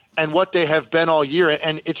and what they have been all year.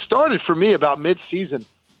 And it started for me about mid-season.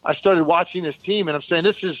 I started watching this team, and I'm saying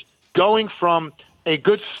this is going from a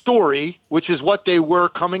good story, which is what they were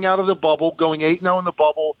coming out of the bubble, going 8-0 in the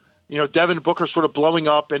bubble. You know, Devin Booker sort of blowing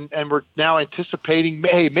up, and we're now anticipating,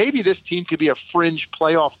 hey, maybe this team could be a fringe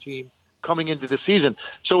playoff team coming into the season.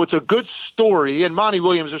 So it's a good story. And Monty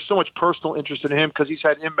Williams, there's so much personal interest in him because he's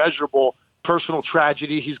had immeasurable personal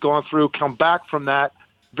tragedy he's gone through, come back from that.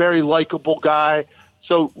 Very likable guy.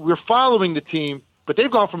 So we're following the team, but they've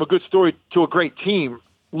gone from a good story to a great team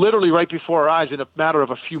literally right before our eyes in a matter of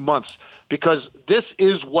a few months, because this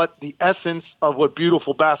is what the essence of what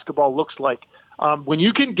beautiful basketball looks like. When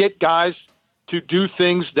you can get guys to do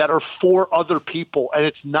things that are for other people and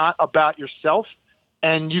it's not about yourself,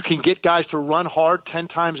 and you can get guys to run hard 10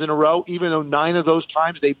 times in a row, even though 9 of those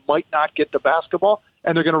times they might not get the basketball,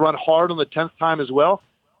 and they're going to run hard on the 10th time as well,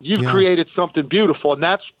 you've created something beautiful. And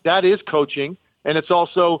that is coaching, and it's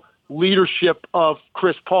also leadership of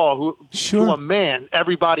Chris Paul, who to a man,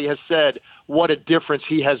 everybody has said what a difference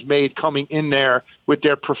he has made coming in there with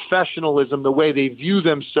their professionalism, the way they view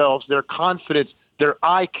themselves, their confidence, their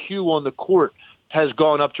IQ on the court has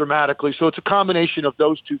gone up dramatically. So it's a combination of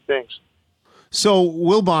those two things. So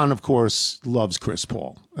Wilbon, of course, loves Chris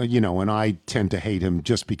Paul, and I tend to hate him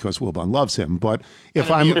just because Wilbon loves him. But if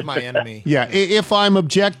I'm my enemy, if I'm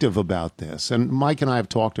objective about this, and Mike and I have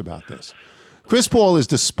talked about this, Chris Paul is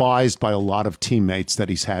despised by a lot of teammates that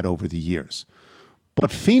he's had over the years. But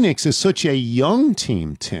Phoenix is such a young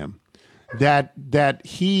team, Tim, that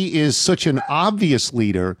he is such an obvious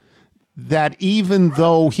leader that even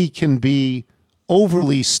though he can be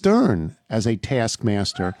overly stern as a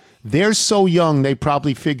taskmaster, they're so young they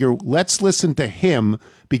probably figure, let's listen to him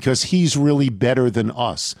because he's really better than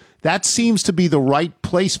us. That seems to be the right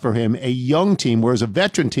place for him, a young team, whereas a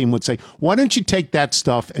veteran team would say, why don't you take that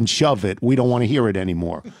stuff and shove it? We don't want to hear it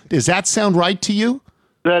anymore. Does that sound right to you?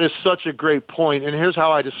 That is such a great point, and here's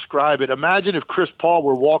how I describe it. Imagine if Chris Paul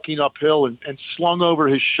were walking uphill and slung over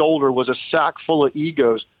his shoulder was a sack full of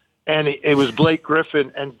egos, and it was Blake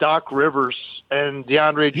Griffin and Doc Rivers and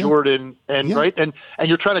DeAndre Jordan, and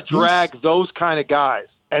you're trying to drag those kind of guys,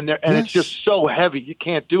 and it's just so heavy you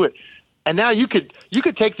can't do it. And now you could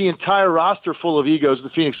take the entire roster full of egos of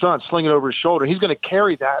the Phoenix Suns, sling it over his shoulder. He's going to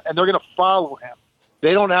carry that, and they're going to follow him.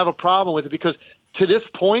 They don't have a problem with it because to this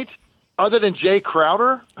point, other than Jay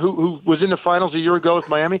Crowder, who was in the finals a year ago with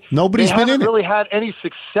Miami, nobody's been in it. They haven't really had any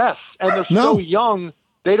success, and they're so young.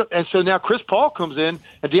 They don't, and so now Chris Paul comes in,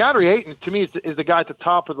 and DeAndre Ayton, to me, is the guy at the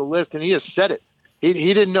top of the list, and he has said it. He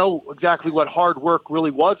didn't know exactly what hard work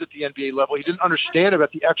really was at the NBA level. He didn't understand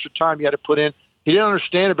about the extra time he had to put in. He didn't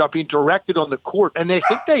understand about being directed on the court, and they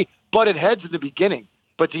think they butted heads in the beginning.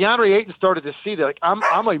 But DeAndre Ayton started to see that, like,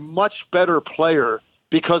 I'm a much better player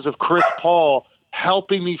because of Chris Paul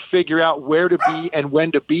helping me figure out where to be and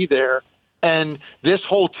when to be there. And this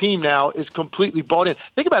whole team now is completely bought in.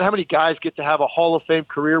 Think about how many guys get to have a Hall of Fame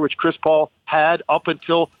career, which Chris Paul had up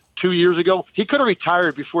until 2 years ago. He could have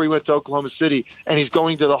retired before he went to Oklahoma City, and he's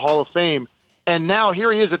going to the Hall of Fame. And now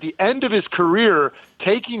here he is at the end of his career,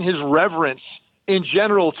 taking his reverence in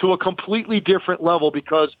general to a completely different level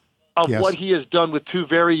because of what he has done with two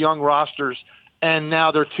very young rosters. And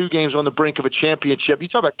now they're 2 games on the brink of a championship. You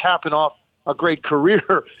talk about capping off a great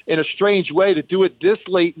career in a strange way. To do it this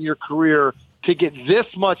late in your career, to get this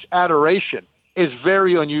much adoration, is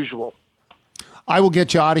very unusual. I will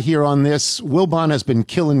get you out of here on this. Wilbon has been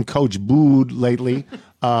killing Coach Bood lately.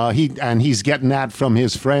 He's getting that from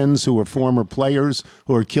his friends who are former players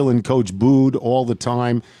who are killing Coach Bood all the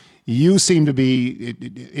time. You seem to be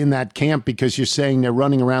in that camp because you're saying they're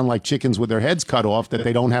running around like chickens with their heads cut off, that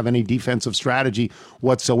they don't have any defensive strategy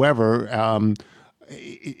whatsoever.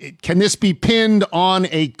 Can this be pinned on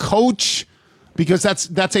a coach? Because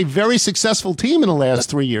that's a very successful team in the last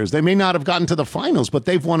 3 years. They may not have gotten to the finals, but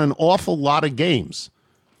they've won an awful lot of games.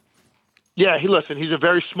 Yeah, he's a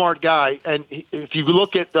very smart guy. And if you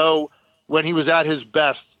look at, though, when he was at his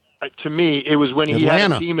best, to me, it was when he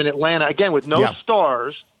had a team in Atlanta, again, with no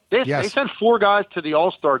stars. They sent 4 guys to the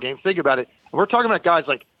All-Star game. Think about it. We're talking about guys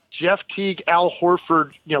like Jeff Teague, Al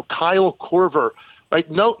Horford, Kyle Korver, right?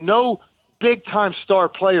 No big-time star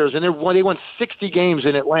players, and they won 60 games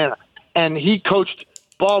in Atlanta. And he coached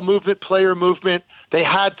ball movement, player movement. They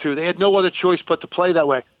had to. They had no other choice but to play that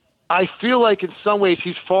way. I feel like in some ways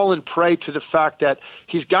he's fallen prey to the fact that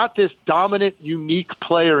he's got this dominant, unique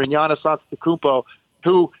player in Giannis Antetokounmpo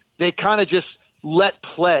who they kind of just let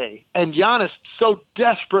play. And Giannis so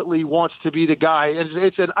desperately wants to be the guy, and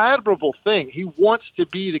it's an admirable thing. He wants to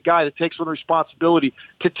be the guy that takes on the responsibility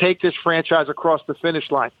to take this franchise across the finish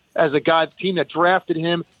line. As a guy, the team that drafted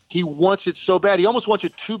him, he wants it so bad. He almost wants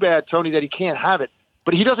it too bad, Tony, that he can't have it.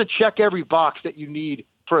 But he doesn't check every box that you need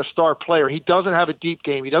for a star player. He doesn't have a deep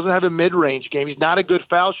game. He doesn't have a mid-range game. He's not a good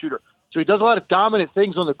foul shooter. So he does a lot of dominant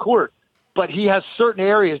things on the court, but he has certain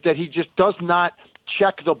areas that he just does not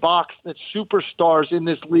check the box that superstars in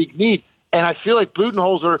this league need. And I feel like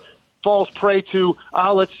Budenholzer falls prey to,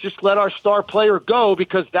 let's just let our star player go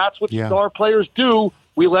because that's what star players do.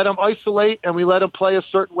 We let them isolate and we let them play a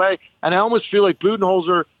certain way. And I almost feel like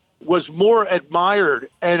Budenholzer was more admired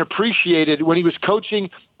and appreciated when he was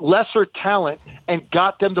coaching lesser talent and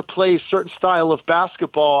got them to play a certain style of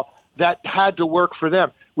basketball that had to work for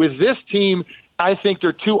them. With this team, I think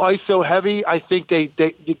they're too ISO heavy. I think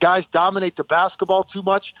the guys dominate the basketball too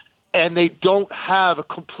much, and they don't have a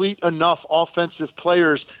complete enough offensive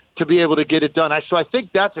players to be able to get it done. So I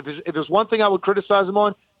think that's, if there's one thing I would criticize him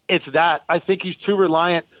on, it's that. I think he's too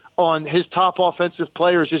reliant on his top offensive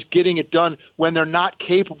players just getting it done when they're not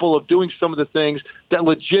capable of doing some of the things that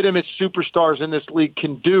legitimate superstars in this league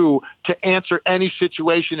can do to answer any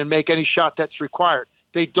situation and make any shot that's required.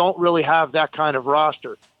 They don't really have that kind of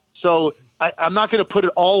roster. So I'm not going to put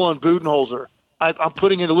it all on Budenholzer. I'm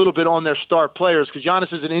putting it a little bit on their star players because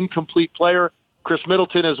Giannis is an incomplete player. Chris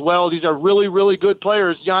Middleton as well. These are really, really good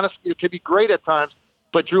players. Giannis can be great at times,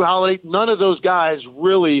 but Drew Holiday, none of those guys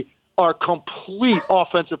really are complete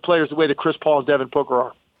offensive players the way that Chris Paul and Devin Booker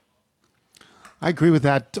are. I agree with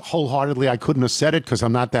that wholeheartedly. I couldn't have said it because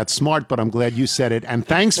I'm not that smart, but I'm glad you said it. And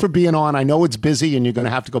thanks for being on. I know it's busy, and you're going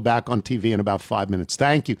to have to go back on TV in about 5 minutes.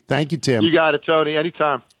 Thank you. Thank you, Tim. You got it, Tony.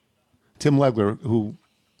 Anytime. Tim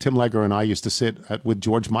Legler and I used to sit with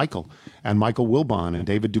George Michael and Michael Wilbon and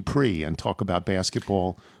David Dupree and talk about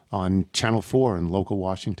basketball on Channel 4 in local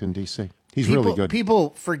Washington, D.C. He's really good.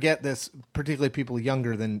 People forget this, particularly people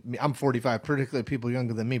younger than me. I'm 45, particularly people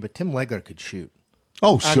younger than me, but Tim Legler could shoot.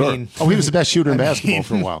 Oh, sure. He was the best shooter in basketball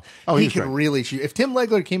for a while. Oh, he could really shoot. If Tim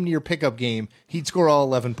Legler came to your pickup game, he'd score all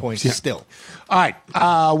 11 points still. All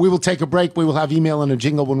right. We will take a break. We will have email and a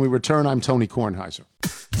jingle when we return. I'm Tony Kornheiser.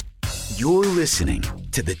 You're listening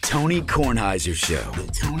to The Tony Kornheiser Show.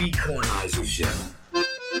 The Tony Kornheiser Show.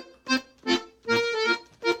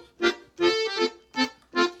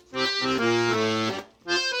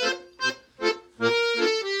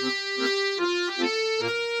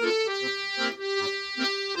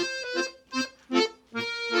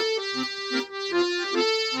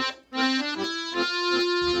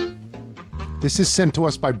 This is sent to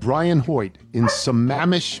us by Brian Hoyt in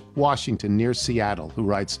Sammamish, Washington, near Seattle, who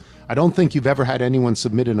writes, I don't think you've ever had anyone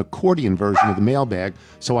submit an accordion version of the mailbag,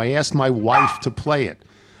 so I asked my wife to play it.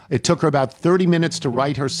 It took her about 30 minutes to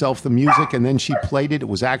write herself the music, and then she played it. It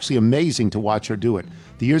was actually amazing to watch her do it.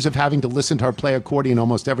 The years of having to listen to her play accordion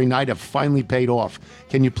almost every night have finally paid off.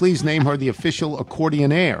 Can you please name her the official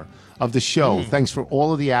accordionaire of the show? Thanks for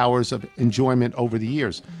all of the hours of enjoyment over the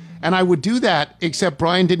years. And I would do that, except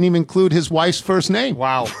Brian didn't even include his wife's first name.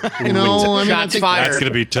 Wow. Shots fired. That's going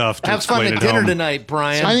to be tough to Have fun explain at at dinner home. tonight,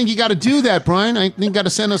 Brian. So I think you got to do that, Brian. I think you got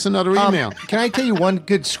to send us another email. Can I tell you one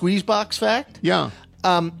good squeeze box fact? Yeah.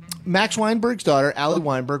 Max Weinberg's daughter, Allie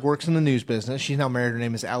Weinberg, works in the news business. She's now married. Her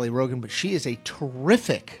name is Allie Rogan, but she is a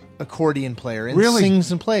terrific accordion player and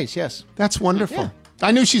sings and plays, yes. That's wonderful.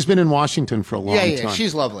 I knew she's been in Washington for a long time.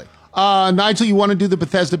 She's lovely. Nigel, you want to do the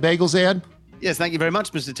Bethesda Bagels ad? Yes, thank you very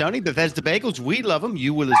much, Mr. Tony. Bethesda Bagels, we love them.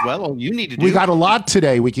 You will as well. All you need to do. We got a lot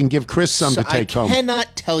today. We can give Chris some to take home. I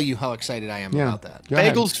cannot tell you how excited I am about that.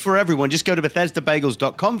 Bagels for everyone. Just go to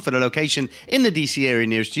BethesdaBagels.com for the location in the DC area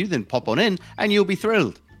nearest you. Then pop on in, and you'll be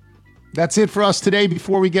thrilled. That's it for us today.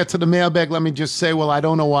 Before we get to the mailbag, let me just say, I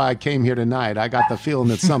don't know why I came here tonight. I got the feeling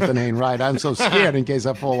that something ain't right. I'm so scared in case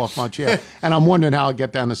I fall off my chair. And I'm wondering how I'll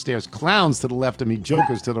get down the stairs. Clowns to the left of me,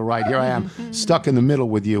 jokers to the right. Here I am, stuck in the middle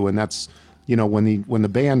with you, and that's... when the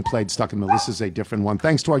band played Stuck in the Middle, this is a different one.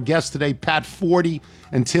 Thanks to our guests today, Pat Forty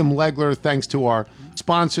and Tim Legler. Thanks to our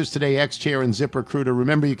sponsors today, X-Chair and ZipRecruiter.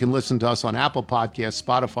 Remember, you can listen to us on Apple Podcasts,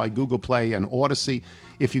 Spotify, Google Play, and Odyssey.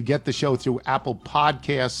 If you get the show through Apple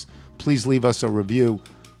Podcasts, please leave us a review.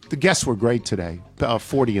 The guests were great today.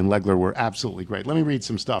 40 and Legler were absolutely great. Let me read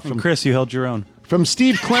some stuff. And Chris, you held your own. From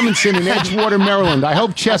Steve Clemenson in Edgewater, Maryland. I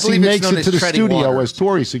hope Chessie makes it to the studio, as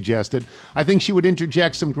Tori suggested. I think she would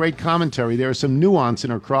interject some great commentary. There is some nuance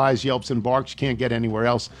in her cries, yelps, and barks she can't get anywhere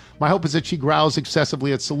else. My hope is that she growls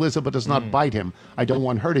excessively at Saliza but does not bite him. I don't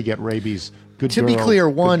want her to get rabies. Good To girl. be clear,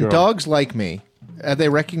 Good one, girl. dogs like me. They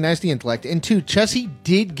recognize the intellect. And two, Chessie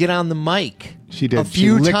did get on the mic. She did. A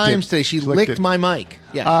few She licked times it. today. She Licked licked it. my mic.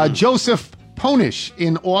 Yeah. Joseph Ponish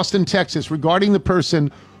in Austin, Texas, regarding the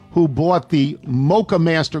person who bought the Mocha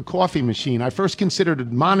Master coffee machine. I first considered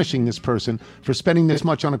admonishing this person for spending this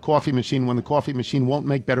much on a coffee machine when the coffee machine won't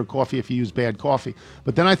make better coffee if you use bad coffee.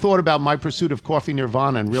 But then I thought about my pursuit of coffee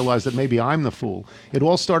nirvana and realized that maybe I'm the fool. It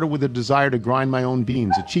all started with a desire to grind my own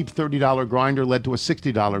beans. A cheap $30 grinder led to a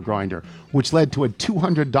 $60 grinder, which led to a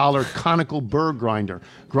 $200 conical burr grinder.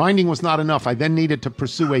 Grinding was not enough. I then needed to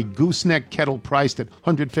pursue a gooseneck kettle priced at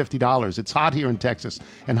 $150. It's hot here in Texas,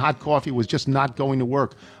 and hot coffee was just not going to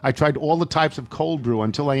work. I tried all the types of cold brew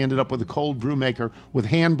until I ended up with a cold brew maker with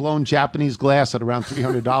hand-blown Japanese glass at around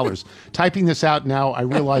 $300. Typing this out now, I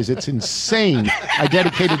realize it's insane. I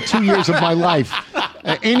dedicated 2 years of my life,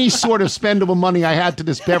 any sort of spendable money I had to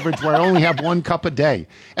this beverage where I only have 1 cup a day.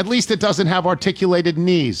 At least it doesn't have articulated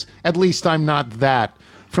knees. At least I'm not that.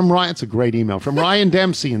 From Ryan, it's a great email. From Ryan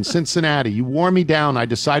Dempsey in Cincinnati. You wore me down. I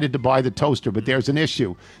decided to buy the toaster, but there's an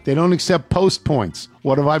issue. They don't accept post points.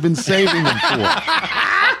 What have I been saving them for?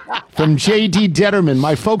 From J.D. Detterman.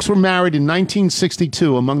 My folks were married in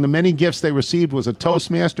 1962. Among the many gifts they received was a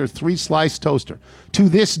Toastmaster 3-slice toaster. To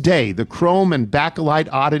this day, the chrome and bakelite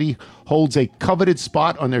oddity holds a coveted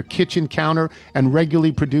spot on their kitchen counter and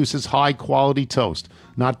regularly produces high-quality toast.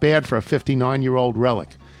 Not bad for a 59-year-old relic.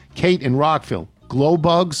 Kate in Rockville. Glow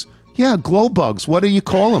bugs? Yeah, glow bugs. What do you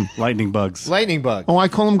call them? Lightning bugs. Lightning bug. Oh, I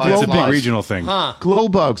call them glow That's a bugs. big regional thing. Glow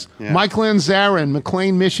bugs. Yeah. Mike Lanzara in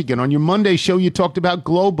McLean, Michigan. On your Monday show, you talked about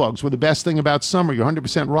glow bugs were the best thing about summer. You're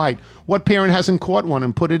 100% right. What parent hasn't caught one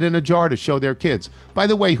and put it in a jar to show their kids? By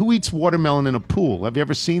the way, who eats watermelon in a pool? Have you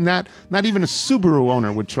ever seen that? Not even a Subaru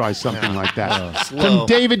owner would try something like that. From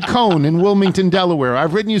David Cohn in Wilmington, Delaware.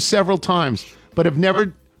 I've written you several times, but have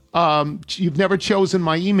never... you've never chosen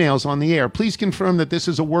my emails on the air. Please confirm that this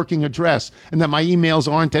is a working address and that my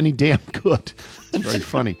emails aren't any damn good. It's very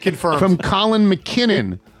funny. Confirmed. From Colin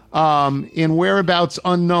McKinnon in Whereabouts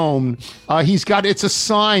Unknown. It's a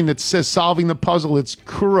sign that says solving the puzzle. It's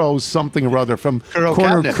Kuro something or other from Kuro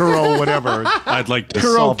corner cabinet. Kuro whatever. I'd like to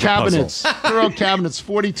Kuro solve Cabinets. the puzzle. Kuro Cabinets,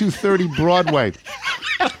 4230 Broadway.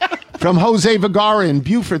 From Jose Vergara in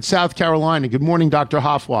Beaufort, South Carolina. Good morning, Dr.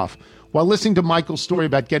 Hoffwaff. While listening to Michael's story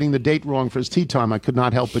about getting the date wrong for his tea time, I could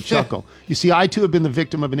not help but chuckle. You see, I too have been the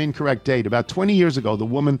victim of an incorrect date. About 20 years ago, the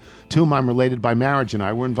woman to whom I'm related by marriage and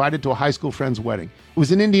I were invited to a high school friend's wedding. It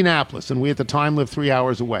was in Indianapolis, and we at the time lived 3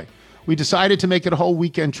 hours away. We decided to make it a whole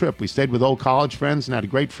weekend trip. We stayed with old college friends and had a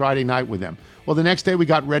great Friday night with them. Well, the next day we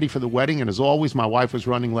got ready for the wedding, and as always, my wife was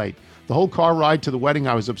running late. The whole car ride to the wedding,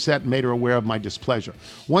 I was upset and made her aware of my displeasure.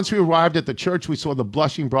 Once we arrived at the church, we saw the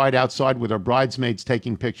blushing bride outside with her bridesmaids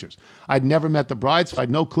taking pictures. I'd never met the bride, so I had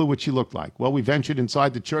no clue what she looked like. Well, we ventured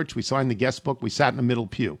inside the church. We signed the guest book. We sat in the middle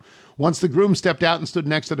pew. Once the groom stepped out and stood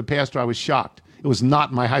next to the pastor, I was shocked. It was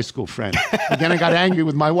not my high school friend. Again, I got angry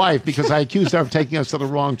with my wife because I accused her of taking us to the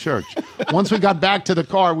wrong church. Once we got back to the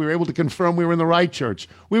car, we were able to confirm we were in the right church.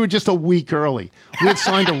 We were just a week early. We had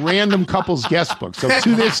signed a random couple's guest book. So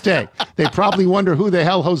to this day, they probably wonder who the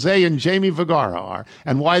hell Jose and Jamie Vergara are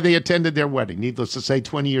and why they attended their wedding. Needless to say,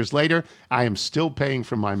 20 years later, I am still paying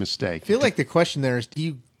for my mistake. I feel like the question there is, do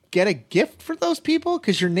you get a gift for those people?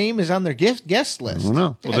 Because your name is on their guest list. I don't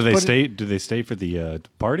know. Well, do they stay? Do they stay for the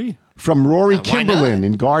party? From Rory why Kimberlin not?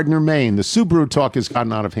 in Gardner, Maine. The Subaru talk has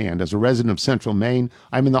gotten out of hand. As a resident of Central Maine,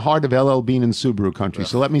 I'm in the heart of LL Bean and Subaru country,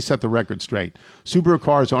 so let me set the record straight. Subaru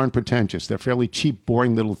cars aren't pretentious. They're fairly cheap,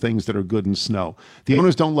 boring little things that are good in snow. The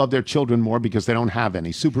owners don't love their children more because they don't have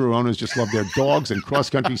any. Subaru owners just love their dogs and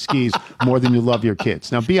cross-country skis more than you love your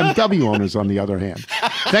kids. Now, BMW owners, on the other hand,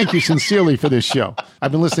 thank you sincerely for this show.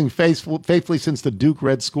 I've been listening faithfully since the Duke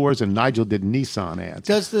Red Scores and Nigel did Nissan ads.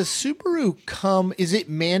 Does the Subaru come, is it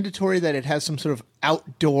mandatory that it has some sort of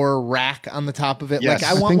outdoor rack on the top of it? Yes.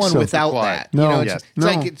 Like, I I want think one so. without Required. that. No, you know, yes.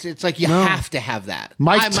 it's like you No. have to have that.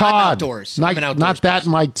 Mike I'm Todd. outdoors. Mike- I'm an outdoors not that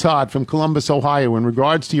person. Mike Todd from Columbus, Ohio. In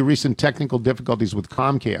regards to your recent technical difficulties with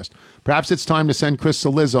Comcast, perhaps it's time to send Chris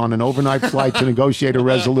Saliza on an overnight flight to negotiate a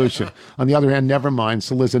resolution. On the other hand, never mind.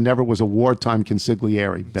 Saliza never was a wartime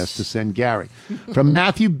consigliere. Best to send Gary. From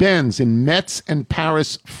Matthew Benz in Metz and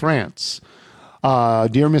Paris, France.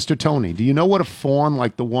 Dear Mr. Tony, do you know what a fawn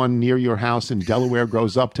like the one near your house in Delaware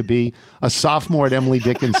grows up to be? A sophomore at Emily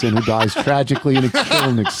Dickinson who dies tragically in a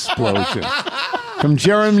kiln explosion. From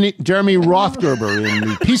Jeremy Rothgerber in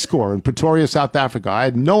the Peace Corps in Pretoria, South Africa. I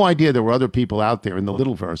had no idea there were other people out there in the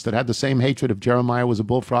Littleverse that had the same hatred of Jeremiah was a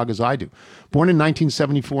bullfrog as I do. Born in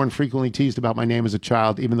 1974 and frequently teased about my name as a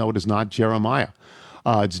child, even though it is not Jeremiah.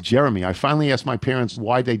 It's Jeremy. I finally asked my parents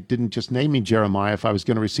why they didn't just name me Jeremiah if I was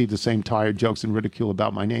going to receive the same tired jokes and ridicule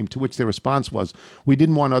about my name, to which their response was, we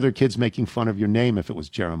didn't want other kids making fun of your name if it was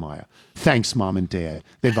Jeremiah. Thanks, Mom and Dad.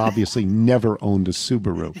 They've obviously never owned a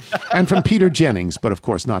Subaru. And from Peter Jennings, but of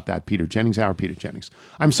course not that Peter Jennings, our Peter Jennings.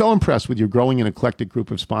 I'm so impressed with your growing and eclectic group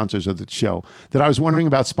of sponsors of the show that I was wondering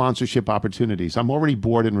about sponsorship opportunities. I'm already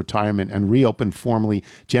bored in retirement and reopened formerly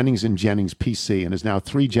Jennings & Jennings PC and is now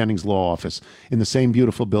 3 Jennings Law Office in the same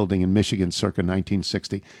beautiful building in Michigan circa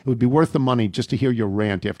 1960. It would be worth the money just to hear your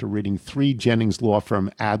rant after reading 3 Jennings Law Firm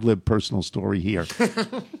ad-lib personal story here.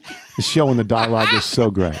 The show and the dialogue is so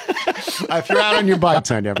great. If you're out on your bike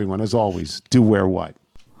tonight, everyone, as always, do wear what?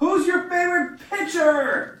 Who's your favorite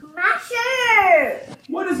pitcher? Max Scherzer.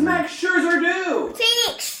 What does Max Scherzer do?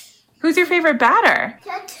 Phoenix. Who's your favorite batter?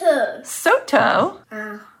 Soto. Soto?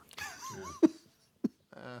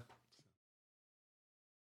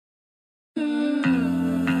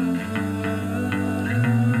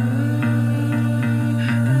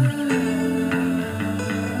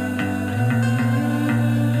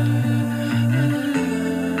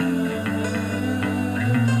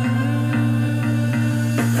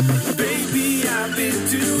 Baby, I've been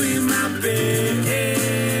doing my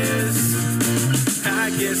best. I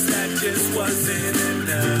guess that just wasn't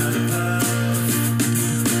enough.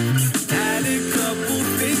 Had a couple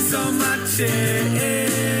things on my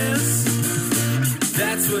chest.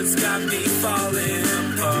 That's what's got me falling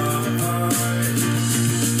apart.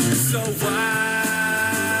 So why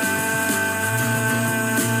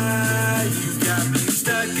you got me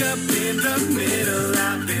stuck up in the middle?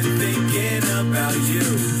 I've been thinking about you.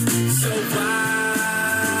 So why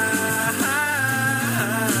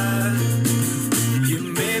you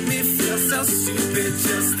made me feel so stupid,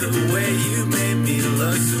 just the way you made me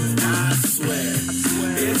look. So I swear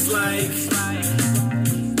it's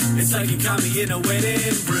like you caught me in a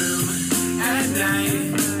waiting room at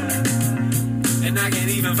night, and I can't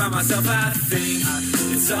even find myself. I think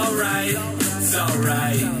it's alright,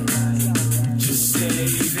 just stay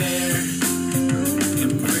there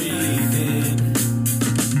and breathe in.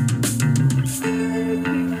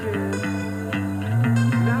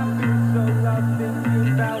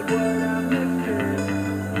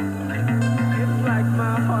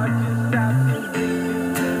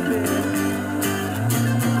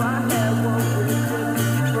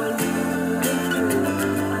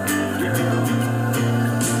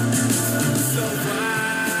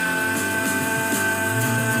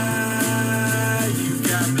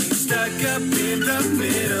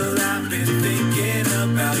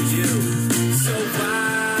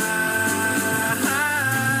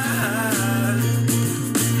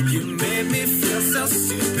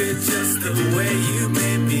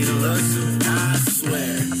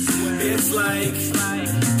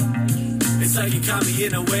 It's like you caught me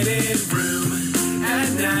in a waiting room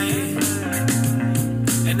at night,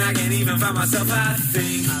 and I can't even find myself. I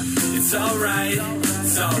think it's alright,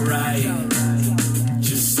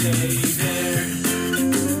 just stay there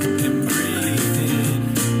and breathe in.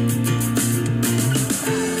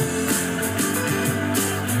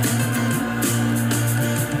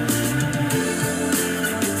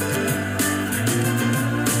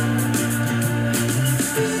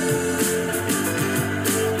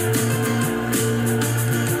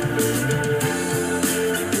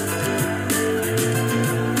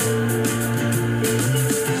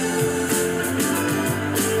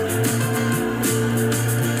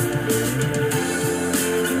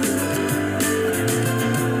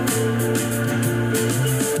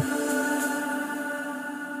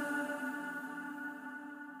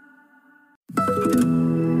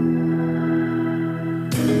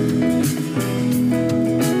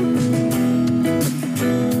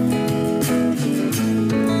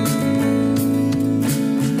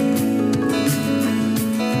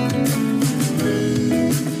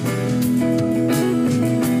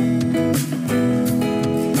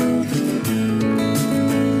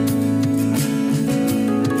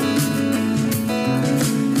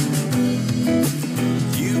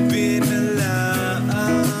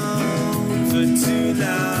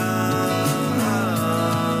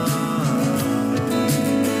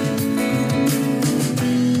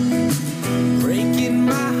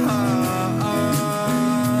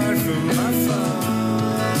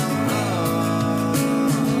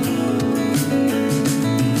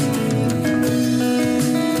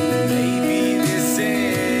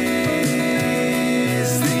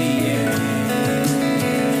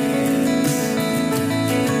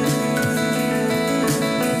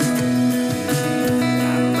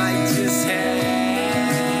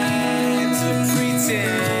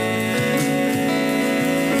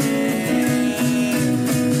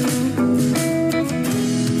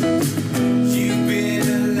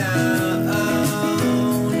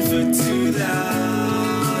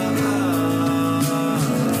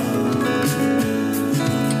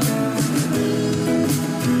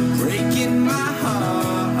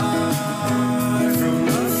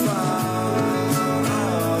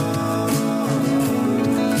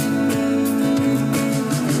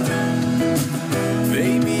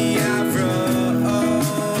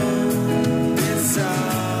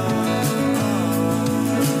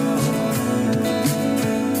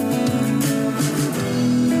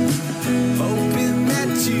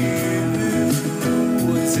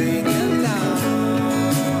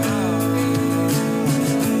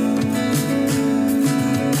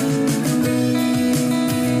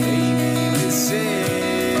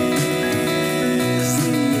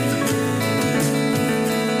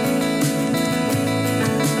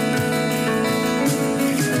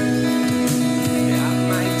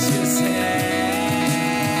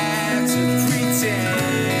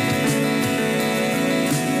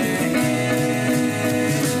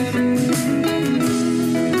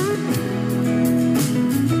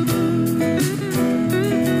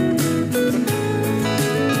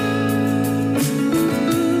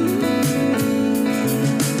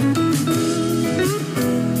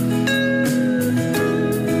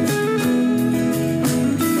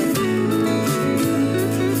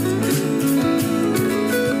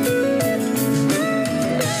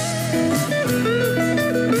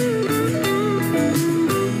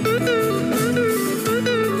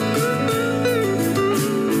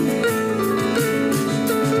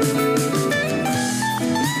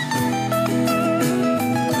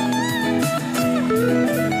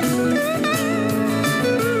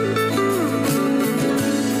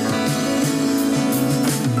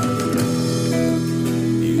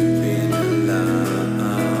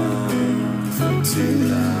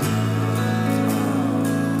 love.